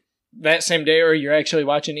like that same day or you're actually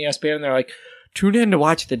watching ESPN and they're like, tune in to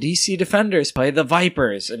watch the DC Defenders play the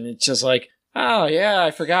Vipers. And it's just like, oh yeah,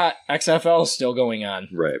 I forgot XFL is still going on.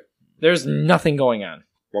 right. There's nothing going on.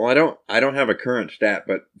 Well, I don't have a current stat,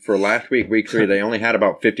 but for last week, week 3, they only had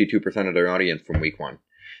about 52% of their audience from week 1.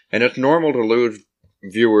 And it's normal to lose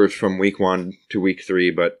viewers from week 1 to week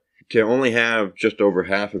 3, but to only have just over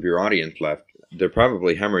half of your audience left, they're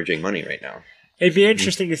probably hemorrhaging money right now. It'd be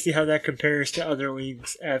interesting to see how that compares to other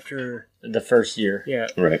leagues after. The first year. Yeah.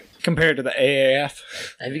 Right. Compared to the AAF.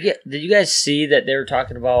 Did you guys see that they were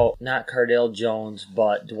talking about not Cardale Jones,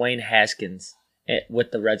 but Dwayne Haskins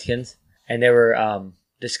with the Redskins? And they were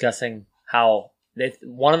discussing how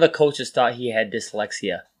one of the coaches thought he had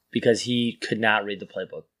dyslexia because he could not read the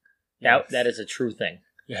playbook. That is a true thing.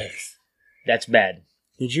 Yes. That's bad.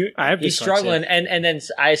 Did you? I have He's dyslexia. struggling, and then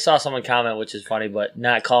I saw someone comment, which is funny, but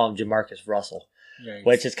not call him Jamarcus Russell, Yikes.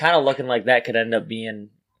 which is kind of looking like that could end up being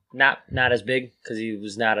not as big because he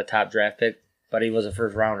was not a top draft pick, but he was a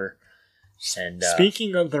first rounder. And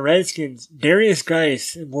Speaking of the Redskins, Darius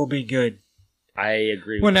Geis will be good. I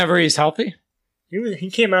agree. Whenever he's healthy. He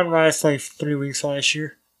came out last 3 weeks last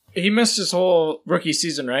year. He missed his whole rookie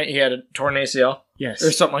season, right? He had a torn ACL Yes.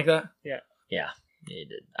 or something like that. Yeah, he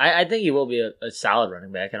did. I think he will be a solid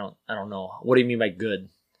running back. I don't know. What do you mean by good?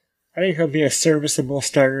 I think he'll be a serviceable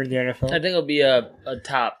starter in the NFL. I think he'll be a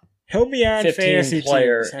top He'll be on 15 fantasy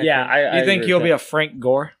player. teams, I Yeah, think. I You think agree he'll with be that. a Frank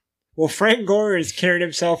Gore? Well, Frank Gore has carried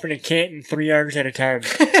himself in a Canton 3 yards at a time.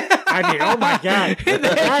 I mean, oh my God. The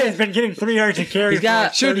guy has been getting 3 yards a carry. He's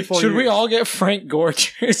got- for 34 Should we years. all get Frank Gore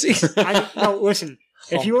jerseys? No, listen.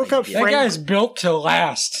 If you look up That Frank, guy's built to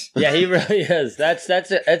last. Yeah, he really is. That's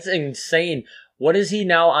insane. What is he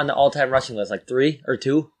now on the all-time rushing list? 3 or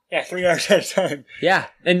 2? yeah, 3 yards at a time. Yeah,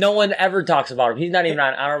 and no one ever talks about him. He's not even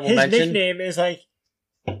on honorable His mention. nickname is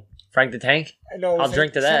Frank the Tank. no, I'll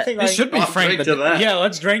drink to that. something It like- should be I'll Frank. drink to that. Yeah,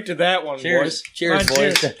 let's drink to that one, Cheers. boys. Cheers, Come on,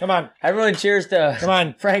 boys. cheers. Come on. Everyone cheers to Come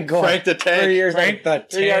on. Frank Gore. Frank the Tank. 3 years Frank the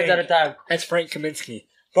 3 yards at a Tank. time. That's Frank Kaminsky.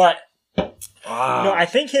 But no, I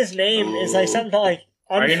think his name is something like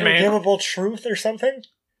Iron Man. Unforgivable Truth or something.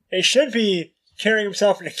 It should be carrying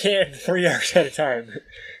himself in a can 3 yards at a time.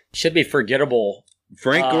 Should be forgettable.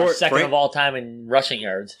 Frank Gore. Second of all time in rushing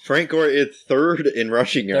yards. Frank Gore is third in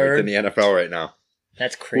rushing yards Third. in the NFL right now,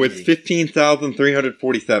 That's crazy. with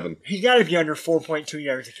 15,347. He's got to be under 4.2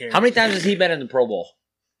 yards a carry. How many times has he been in the Pro Bowl?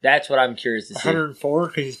 That's what I'm curious to see. 104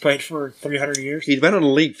 because he's played for 300 years. He's been in the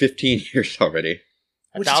league 15 years already.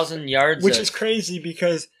 1,000 yards. Which is crazy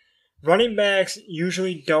because running backs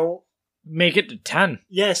usually don't. Make it to 10.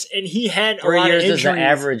 Yes, and he had a 3 lot years of is injuries. the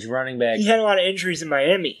average running back. He had a lot of injuries in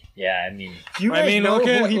Miami. Yeah, I mean, Do you I guys mean, know look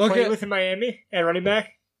who at- he look played at- with in Miami at running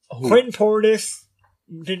back? who? Quentin Portis.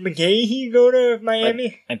 Did McGahee go to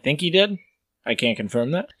Miami? I think he did. I can't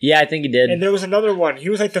confirm that. Yeah, I think he did. And there was another one. He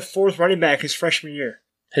was like the fourth running back his freshman year.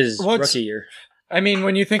 His What's- rookie year. I mean,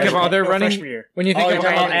 when you think of Freshman- other no, running, freshman year. when you think Oh, of you're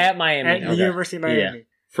talking about Miami, at Miami. At the Okay. University of Miami.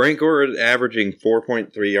 Frank Gore is averaging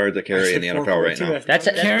 4.3 yards a carry in the NFL right now. That's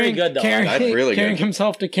pretty good, though. That's really carrying good.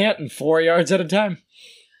 himself to Canton 4 yards at a time.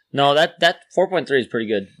 No, that 4.3 is pretty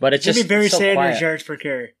good, but it's It should just be Barry so Sanders quiet. yards per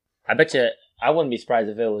carry. I bet you. I wouldn't be surprised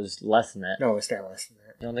if it was less than that. No, it's not less than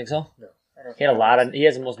that. You don't think so? No. I don't He had a lot of. He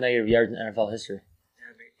has the most negative yards in NFL history.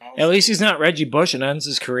 At least he's not Reggie Bush and ends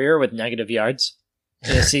his career with negative yards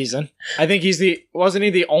in a season. I think wasn't he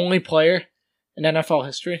the only player in NFL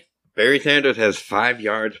history? Barry Sanders has 5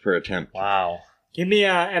 yards per attempt. Wow. Give me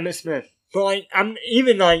Emmitt Smith. But I'm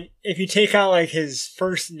even if you take out his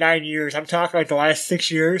first 9 years, I'm talking the last 6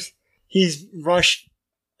 years. He's rushed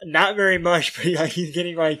not very much, but he's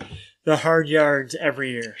getting the hard yards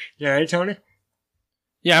every year. You all right, Tony?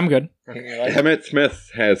 Yeah, I'm good. Emmitt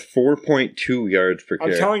Smith has 4.2 yards per I'm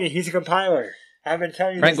carry. telling you, he's a compiler. I've been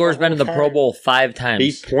telling you. Frank this Gore's the been in the whole Pro time. Bowl 5 times.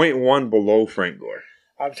 He's 0.1 below Frank Gore.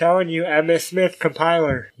 I'm telling you, Emmitt Smith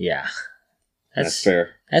compiler. Yeah. That's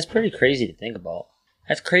fair. That's pretty crazy to think about.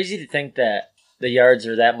 That's crazy to think that the yards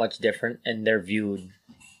are that much different and they're viewed.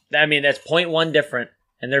 I mean, that's 0.1 different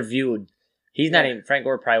and they're viewed. He's not even. Frank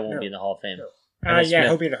Gore probably won't No. be in the Hall of Fame. No. Emmitt Yeah, Smith.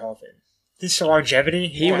 he'll be in the Hall of Fame. This is longevity.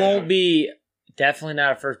 He won't be. Definitely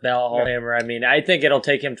not a first ballot Hall of Famer. I mean, I think it'll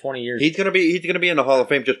take him 20 years. He's gonna be in the Hall of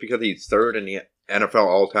Fame just because he's third in the NFL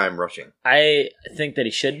all-time rushing. I think that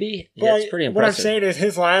he should be. Well, That's pretty what I'm impressive. saying is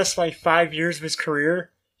his last 5 years of his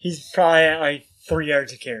career, he's probably at 3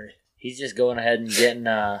 yards a carry. He's just going ahead and getting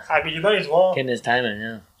I mean, you might as well. his time in.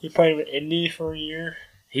 Yeah. He played with Indy for a year.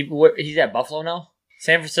 He's at Buffalo now.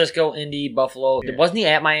 San Francisco, Indy, Buffalo. Yeah. Wasn't he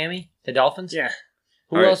at Miami? The Dolphins. Yeah.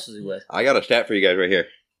 Who All right. else was he with? I got a stat for you guys right here.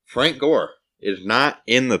 Frank Gore is not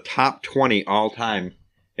in the top 20 all-time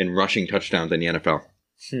in rushing touchdowns in the NFL.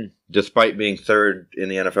 Despite being third in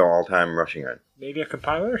the NFL all-time rushing yard. Maybe a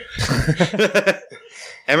compiler?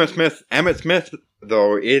 Emmitt Smith,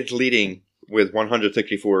 though, is leading with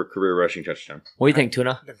 164 career rushing touchdowns. What do you think,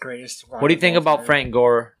 Tuna? The greatest. What do you think of all about time. Frank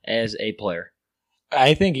Gore as a player?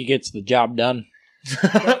 I think he gets the job done.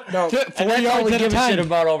 No, And that's all we give a shit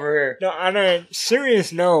about over here. no. On a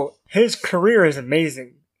serious note, his career is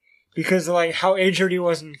amazing because of, like, how injured he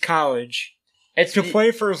was in college. It's To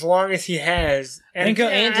play for as long as he has, And to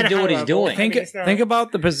at a do high what he's level. doing. Think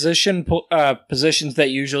about the positions that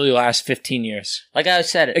usually last 15 years. like I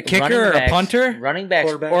said, A kicker running or a backs- punter? running backs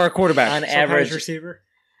Quarterback. Or a quarterback. on Sometimes average. receiver.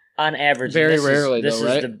 On average, Very this rarely, is, this though,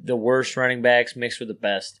 is right? the worst running backs mixed with the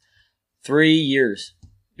best. 3 years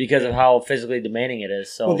because of how physically demanding it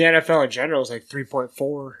is. So Well, the NFL in general is like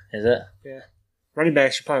 3.4. is it? Running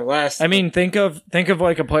backs should probably less. I mean, think of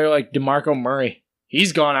like a player like DeMarco Murray.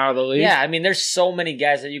 He's gone out of the league. Yeah, I mean, there's so many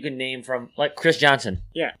guys that you can name from, like Chris Johnson.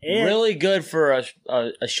 yeah, and Really good for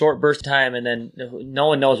a short burst of time, and then no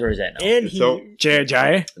one knows where he's at now. and he So-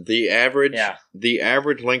 Jay. The average Yeah. the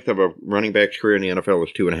average length of a running back's career in the NFL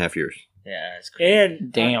is 2.5 years. Yeah, it's crazy.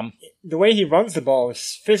 and Damn. the way he runs the ball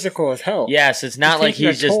is physical as hell. Yes, it's not like taking a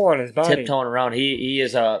he's just toll on his body. tiptoeing around. He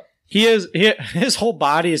is a His whole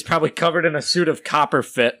body is probably covered in a suit of copper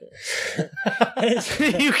fit.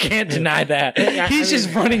 You can't deny that. Yeah, He's I just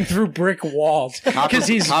mean- running through brick walls because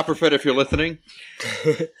he's Copperfit, if you're listening,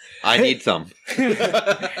 I need some.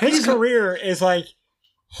 His career is like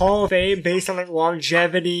Hall of Fame based on like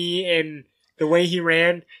longevity and the way he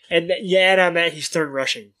ran, and you add on that he's third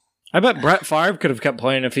rushing. I bet Brett Favre could have kept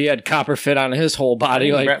playing if he had copper fit on his whole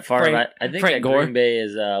body. Like Brett Favre. Frank, I think Frank that Gore. Green Bay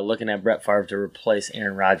is looking at Brett Favre to replace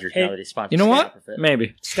Aaron Rodgers Hey, now that he's sponsored. You know what? Copperfit.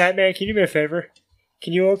 Maybe. Statman, can you do me a favor?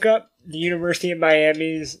 Can you look up the University of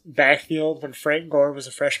Miami's backfield when Frank Gore was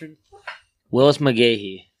a freshman? Willis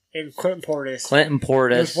McGahee, And Clinton Portis. Clinton There's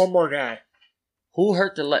Portis. one more guy. Who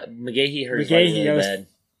hurt the McGahee hurt his leg McGahee, really that was bad.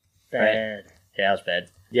 bad. Yeah, that was bad.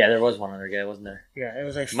 Yeah, there was one other guy, wasn't there? Yeah, it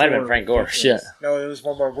was like Might have been four Frank Gore. difference. Shit. No, it was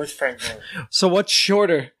one more with Frank Gore. So what's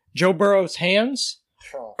shorter, Joe Burrow's hands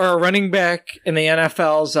Oh. or a running back in the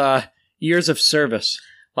NFL's years of service?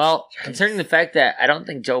 Well, considering the fact that I don't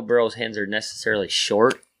think Joe Burrow's hands are necessarily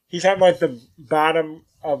short. He's at like the bottom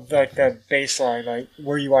of like the baseline, like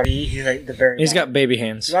where you want to eat. He's like the very. He's bottom. got baby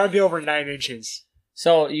hands. You want to be over 9 inches.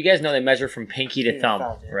 So you guys know they measure from pinky to Yeah, thumb,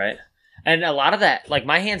 thumb, yeah. right? And a lot of that, like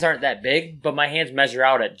my hands aren't that big, but my hands measure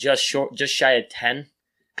out at just shy of 10,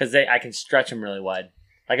 because I can stretch them really wide.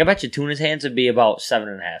 Like I bet you Tuna's hands would be about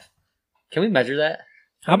 7.5. Can we measure that?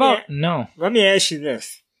 How about no? Let me ask you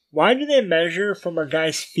this: why do they measure from a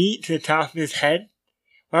guy's feet to the top of his head?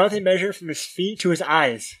 Why don't they measure from his feet to his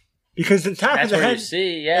eyes? Because the top That's of the where you head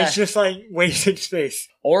see, yeah. is just like wasted space.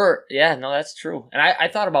 Or yeah, no, that's true. And I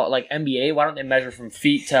thought about like NBA. Why don't they measure from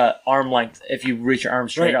feet to arm length if you reach your arm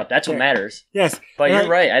straight Right, up? That's what yeah. matters. Yes, But and, you're like,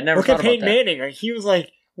 right. I never Look thought at about Peyton that. Manning. Like he was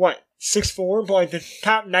like what 6'4", but like the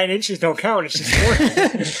top 9 inches don't count. It's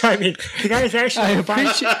just 4. I mean, the guy's actually. I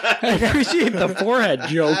like, appreciate the forehead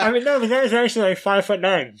joke. I mean, no, the guy's actually like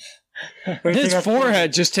 5'9". His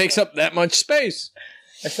forehead just takes up that much space.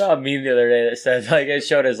 I saw a meme the other day that said like it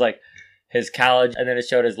showed his college, and then it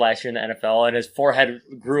showed his last year in the NFL, and his forehead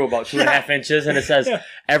grew about 2.5 inches, and it says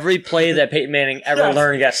every play that Peyton Manning ever Yes.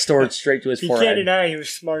 learned got stored straight to his You can't forehead. deny he was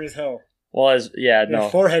smart as hell. Well, The no,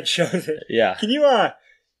 forehead shows it. yeah. Can you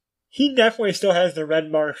he definitely still has the red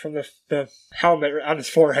mark from the helmet on his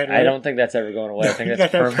forehead, right? I don't think that's ever going away. I think He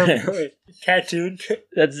that's got that permanent. permanently tattooed.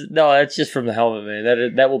 That's just from the helmet,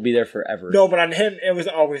 man. That will be there forever. No, but on him, it was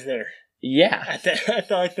always there. Yeah. I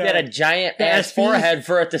thought like He had a that. giant the ass SPs forehead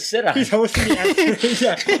for it to sit on. He's hosting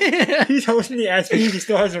the yeah. He's hosting the SPs. He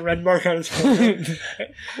still has a red mark on his forehead.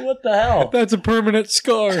 What the hell? That's a permanent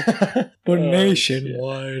scar. But Oh,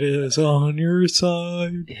 nationwide is on your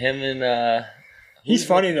side. Him and He's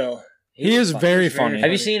funny though. He is very He's very funny.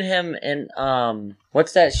 Have you seen him in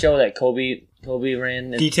what's that show that Kobe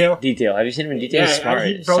ran? Detail. Detail. Have you seen him in Detail? Yeah, He's smart.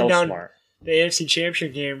 he He's broke so down- smart. The AFC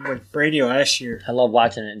Championship game with Brady last year. I love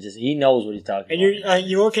watching it. And just he knows what he's talking And about.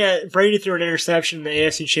 you look at Brady threw an interception in the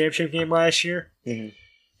AFC Championship game last year, Mhm.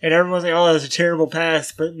 and everyone's like, "Oh, that was a terrible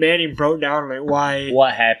pass." But Manning broke down like why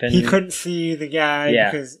What happened? he couldn't see the guy Yeah.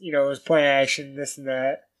 because it was play action, this and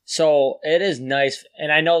that. So it is nice,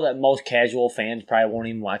 and I know that most casual fans probably won't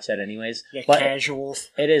even watch that anyways. Yeah, but casuals.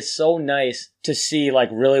 it is so nice to see like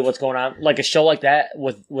really what's going on, like a show like that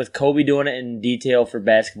with Kobe doing it in detail for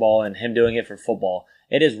basketball and him doing it for football.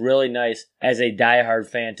 It is really nice as a diehard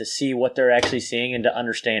fan to see what they're actually seeing and to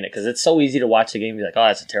understand it, because it's so easy to watch the game and be like, oh,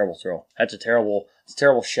 that's a terrible throw, it's a terrible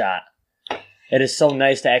shot. It is so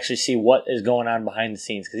nice to actually see what is going on behind the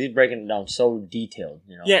scenes, because he's breaking it down so detailed.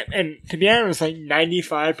 Yeah, and to be honest, like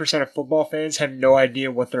 95% of football fans have no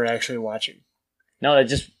idea what they're actually watching. No, they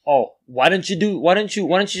just why don't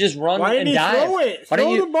you just run Why and didn't he dive? throw it? Why don't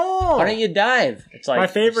Throw you- the ball. Why don't you dive? It's like My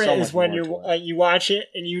favorite so is much when more to it. you watch it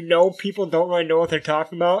and you know people don't really know what they're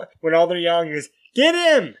talking about. When all they're yelling is Get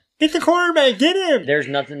him! Get the quarterback! Get him! There's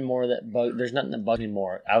nothing that bugs me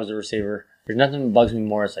more. I was a receiver. There's nothing that bugs me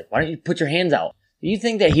more. It's like, why don't you put your hands out? Do you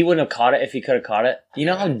think that he wouldn't have caught it if he could have caught it? You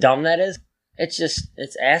know how dumb that is?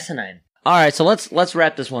 It's asinine. All right, so let's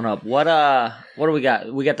wrap this one up. What do we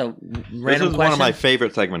got? We got the random This is question. one of my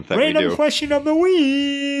favorite segments that we Random do. question of the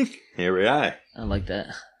week. Here we are. I like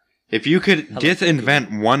that. If you could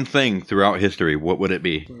disinvent one thing throughout history, what would it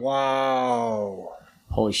be? Wow.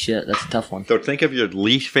 Holy shit, that's a tough one. So think of your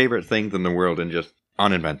least favorite things in the world and just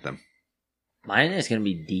uninvent them. Mine is gonna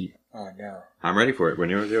be deep. Oh, no. I'm ready for it. When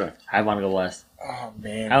you're ready. I want to go last. Oh,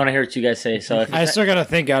 man. I want to hear what you guys say. So if I still gotta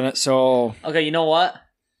think on it. So okay, you know what?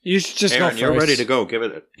 you should just Aaron, go first. you're ready to go. Give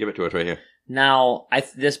it to us right here. Now,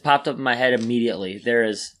 this popped up in my head immediately. There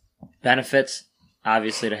is benefits,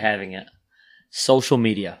 obviously, to having it. Social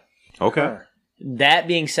media. Okay. That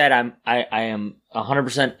being said, I am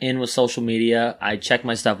 100% in with social media. I check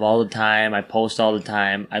my stuff all the time. I post all the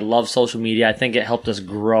time. I love social media. I think it helped us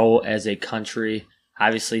grow as a country.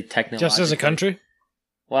 Obviously, technologically. Just as a country,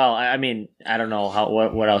 Well, I mean, I don't know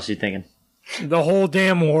what else you thinking. the whole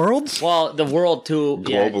damn world. Well, the world too.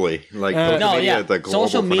 Yeah. Globally. Like, Uh, social No, media yeah. is a global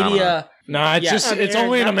Social phenomenon. media. Nah, it's Yeah. just I mean, it's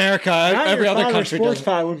only in not- America. Not Every your other father's country sports does.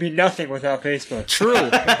 pod would be nothing without Facebook. True,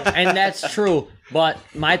 and that's true. But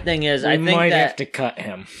my thing is, We I think might that have to cut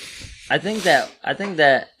him. I think that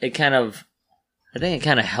it kind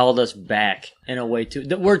of held us back in a way too.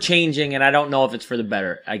 That we're changing, and I don't know if it's for the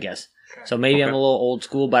better. I guess so. Maybe I'm a little old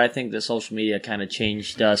school, but I think that social media kind of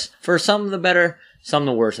changed us for some the better, some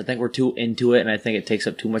the worse. I think we're too into it, and I think it takes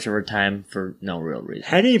up too much of our time for no real reason.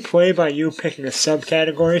 How do you play by you picking a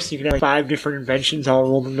subcategory so you can have 5 different inventions all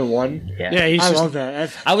rolled into one? Yeah, he's I just love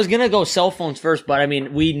that. I was gonna go cell phones first, but I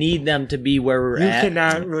mean, we need them to be where we're You at.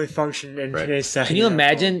 cannot really function in Right. today's society. Can you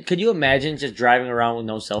imagine? Could you imagine just driving around with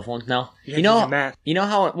no cell phones now? You You have to use know, a map. you know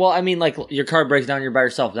how? Well, I mean, like your car breaks down, you're by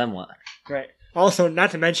yourself. Then what? Right. Also,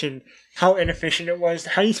 not to mention how inefficient it was.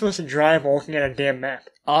 How are you supposed to drive while looking at a damn map?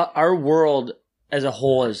 Our world as a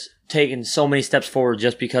whole has taken so many steps forward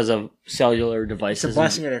just because of cellular It's devices. a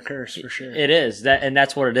blessing and a curse, for sure. It is that, and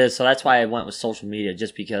that's what it is. So that's why I went with social media,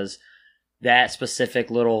 just because that specific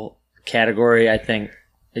little category. I think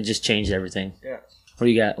it just changed everything. Yeah. What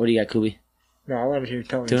do you got? What do you got, Kubi? No, I want to hear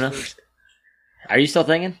Tony Tuna? first. Are you still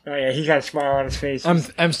thinking? Oh, yeah, he got a smile on his face. I'm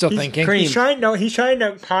still He's thinking. cream. He's trying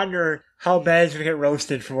to ponder how bad he's going to get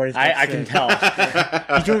roasted for what he's I can tell.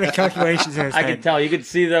 He's doing the calculations in his I head. can tell. You could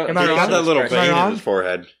see the. Am I He's got wrong? that little expression. vein wrong? in his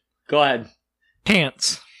forehead. Go ahead.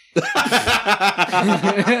 Pants.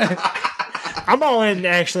 I'm all in,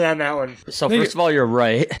 actually, on that one. So first of all, you're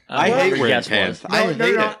right. I What hate your wearing guess pants. was. I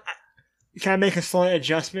hate it. Can I make a slight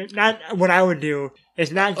adjustment? Not what I would do.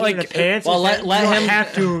 Is not giving Like, the pants. well, is that let you don't him-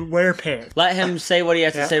 have to wear pants. Let him say what he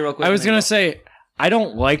has to Yeah. say real quick. I was and then gonna go. say I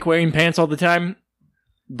don't like wearing pants all the time,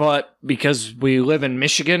 but because we live in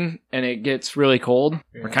Michigan and it gets really cold,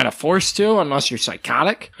 we're kind of forced to, unless you're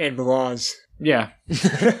psychotic. And the laws. Yeah,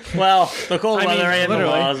 Well, the cold I mean, weather and the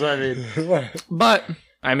literally. laws. I mean, but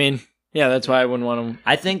I mean, yeah, that's why I wouldn't want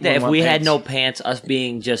I think that Wouldn't if want we had pants. no pants, us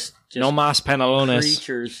being just no mas pantalones.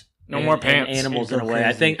 creatures, No and- more and pants. animals You in a go way. I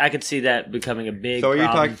crazy. think I could see that becoming a big. So are you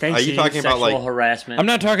problem. talking? Are you talking about Sexual like? harassment? I'm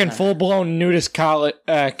not talking full blown nudist colonies.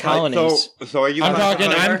 So are you? I'm talking?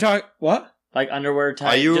 talking. I'm talking. What? like underwear type.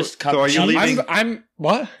 Are you- Just so are you covering- leaving- I'm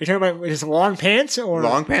what? You're talking about his long pants or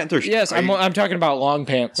Long pants or? Yes, are I'm. you- I'm talking about long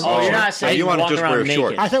pants. Oh, you're Oh, not so saying you wanna walking just around wear naked.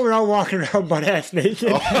 shorts. I thought we were all walking around butt ass naked.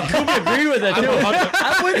 agree with it too.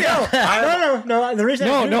 I'm with you. No. The reason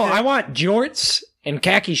I do No. that- I want jorts and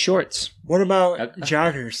khaki shorts. What about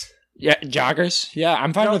joggers? Yeah, joggers. Yeah,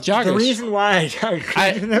 I'm fine No, with joggers. The reason why I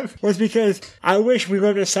agreed with them was because I wish we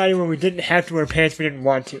lived in a society where we didn't have to wear pants if we didn't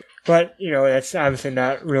want to. But, that's obviously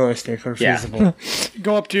not realistic or Yeah. feasible.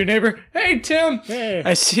 Go up to your neighbor. Hey, Tim. Hey.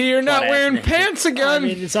 I see you're not Butt-ass wearing naked. pants I again.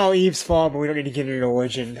 mean, it's all Eve's fault, but we don't need to get into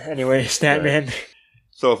religion. Anyway, Statman.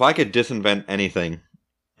 So if I could disinvent anything,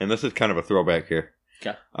 and this is kind of a throwback here.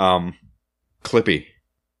 Okay. Clippy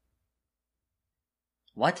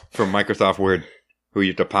What? from Microsoft Word, who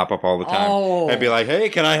used to pop up all the time. Oh. I'd be like, "Hey,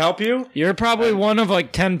 can I help you?" You're probably one of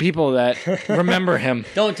like 10 people that remember him.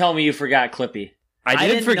 Don't tell me you forgot Clippy. I did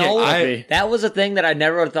didn't forget know Clippy. that was a thing that I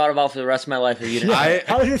never would have thought about for the rest of my life if you didn't. I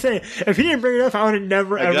I was going to say, if he didn't bring it up, I would have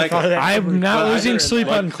never, ever Exactly. thought of that. I'm not But I losing did- sleep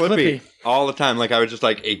but on Clippy. all the time. Like I would just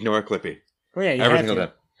like ignore Clippy Oh, yeah, you every had single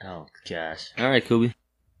to. day. Oh gosh. All right, Kubi.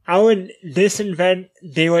 I would disinvent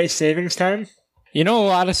daylight savings time. You know, a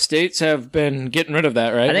lot of states have been getting rid of that,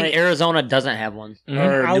 right? I think Right. Arizona doesn't have one, Mhm.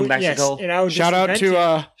 or I New would- Mexico. Yes, and I would Shout out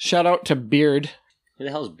disinvent it. to Beard. Who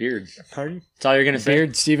the hell's Beard? Pardon? That's all you're gonna say.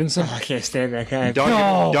 Beard Stevenson. Oh, I can't stand that guy.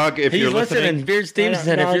 Doug, if He's you're listening. listening, Beard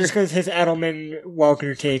Stevenson. No, if you're just because his Edelman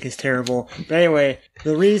Welker take is terrible. But anyway,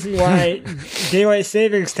 the reason why daylight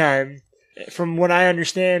savings time, from what I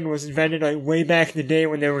understand, was invented like way back in the day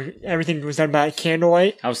when everything was done by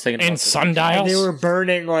candlelight. I was thinking And about this. sundials. And they were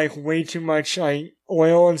burning like way too much like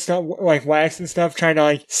oil and stuff, like wax and stuff, trying to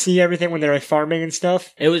like see everything when they're like farming and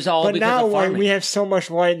stuff. It was all But because now of like farming. we have so much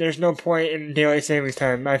light, there's no point in daylight savings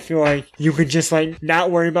time. I feel like you could just like not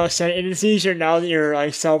worry about setting. And it's easier now that your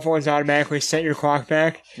like cell phones automatically set your clock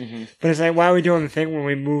back. Mhm. But it's like, why are we doing the thing when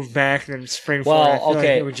we move back and then spring Well, forward? I feel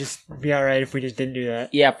okay. like it would just be all right if we just didn't do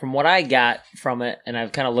that. Yeah, from what I got from it, and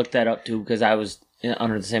I've kind of looked that up too because I was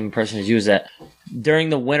under the same impression as you, is that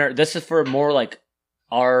during the winter, this is for more like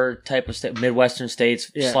our type of Midwestern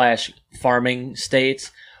states Yeah. / farming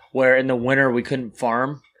states, where in the winter we couldn't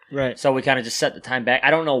farm. Right. So we kind of just set the time back.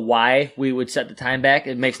 I don't know why we would set the time back.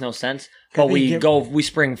 It makes no sense. But Could we we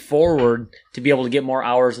spring forward to be able to get more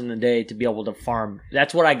hours in the day to be able to farm.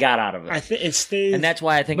 That's what I got out of it. I think it stays. And that's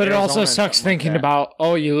why I think But it Arizona also and sucks something like thinking that.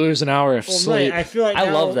 about, you lose an hour of well, sleep. right, I feel like I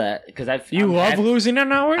now- love that because You love losing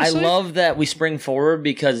an hour of I sleep? love that we spring forward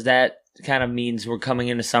because that kind of means we're coming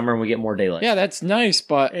into summer and we get more daylight. Yeah, that's nice,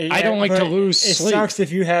 but Yeah, I don't like to but lose it sleep. sucks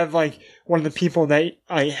if you have like one of the people that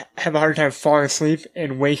have a hard time falling asleep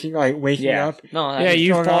and waking up. No, Yeah, you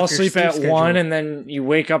throwing fall off your asleep sleep at schedule. 1 and then you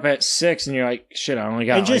wake up at 6 and you're like, shit, I only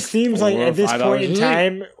got It just seems 4 like or at this 5 point hours in of sleep.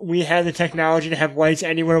 time we have the technology to have lights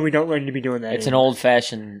anywhere. We don't need to be doing that. it's an anymore. old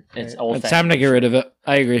fashioned. It's old It's fashioned. time to get rid of it.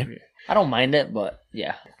 I agree. I don't mind it, but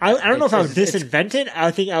yeah. I don't know if I would It's- disinvent it.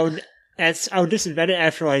 I think I would disinvent it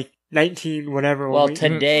after like 19 whatever. Well, when we-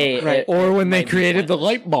 today, Right. Or when they might be created the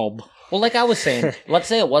pointless. light bulb. Well, like I was saying, let's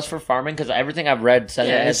say it was for farming because everything I've read said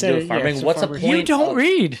Yeah, it has it to do said with it- yeah, farming. it's for What's the farmers. point? You don't of-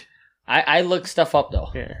 read. I look stuff up though.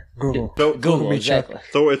 Yeah, Google. so, Google me, Chuck. exactly.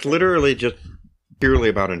 so it's literally just purely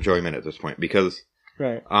about enjoyment at this point because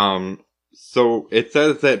Right. so it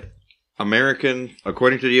says that Americans,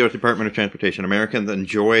 according to the U.S. Department of Transportation, Americans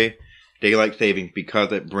enjoy daylight savings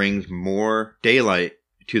because it brings more daylight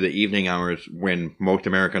to the evening hours when most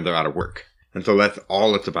Americans are out of work. And so that's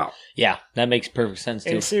all it's about. Yeah, that makes perfect sense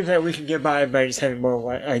And too. it seems like we can get by just having more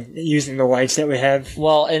light, like using the lights that we have,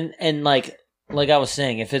 Well, and like I was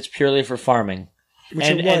saying, if it's purely for farming, which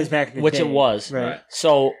and- it was and- back in the which day. it was. Right.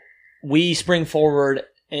 so we spring forward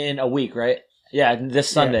in a week, right? Yeah, this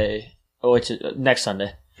Sunday, which is next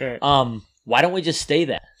Sunday. Right. Why don't we just stay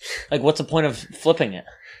that? Like, what's the point of flipping it?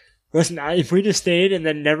 Listen, if we just stayed and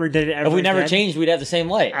then never did it ever If we never again, changed, we'd have the same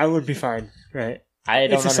light. I would be fine. Right. I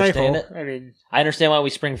don't It's a understand cycle. it. I mean, I understand why we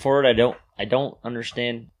spring forward. I don't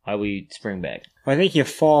understand why we spring back I think you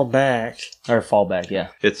fall back. or fall back. Yeah,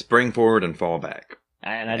 It's spring forward and fall back.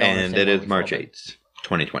 and I don't. And understand it why is we March fall back. 8th,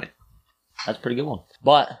 2020. That's a pretty good one.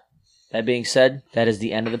 But that being said, that is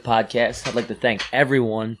the end of the podcast. I'd like to thank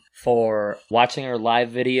everyone for watching our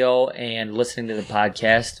live video and listening to the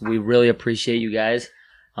podcast. We really appreciate you guys.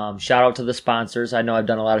 Shout out to the sponsors. I know I've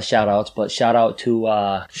done a lot of shout outs, but shout out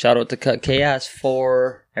to Cut Chaos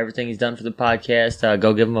for everything he's done for the podcast.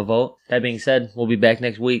 Go give him a vote. That being said, we'll be back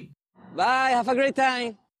next week. Bye. Have a great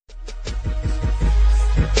time.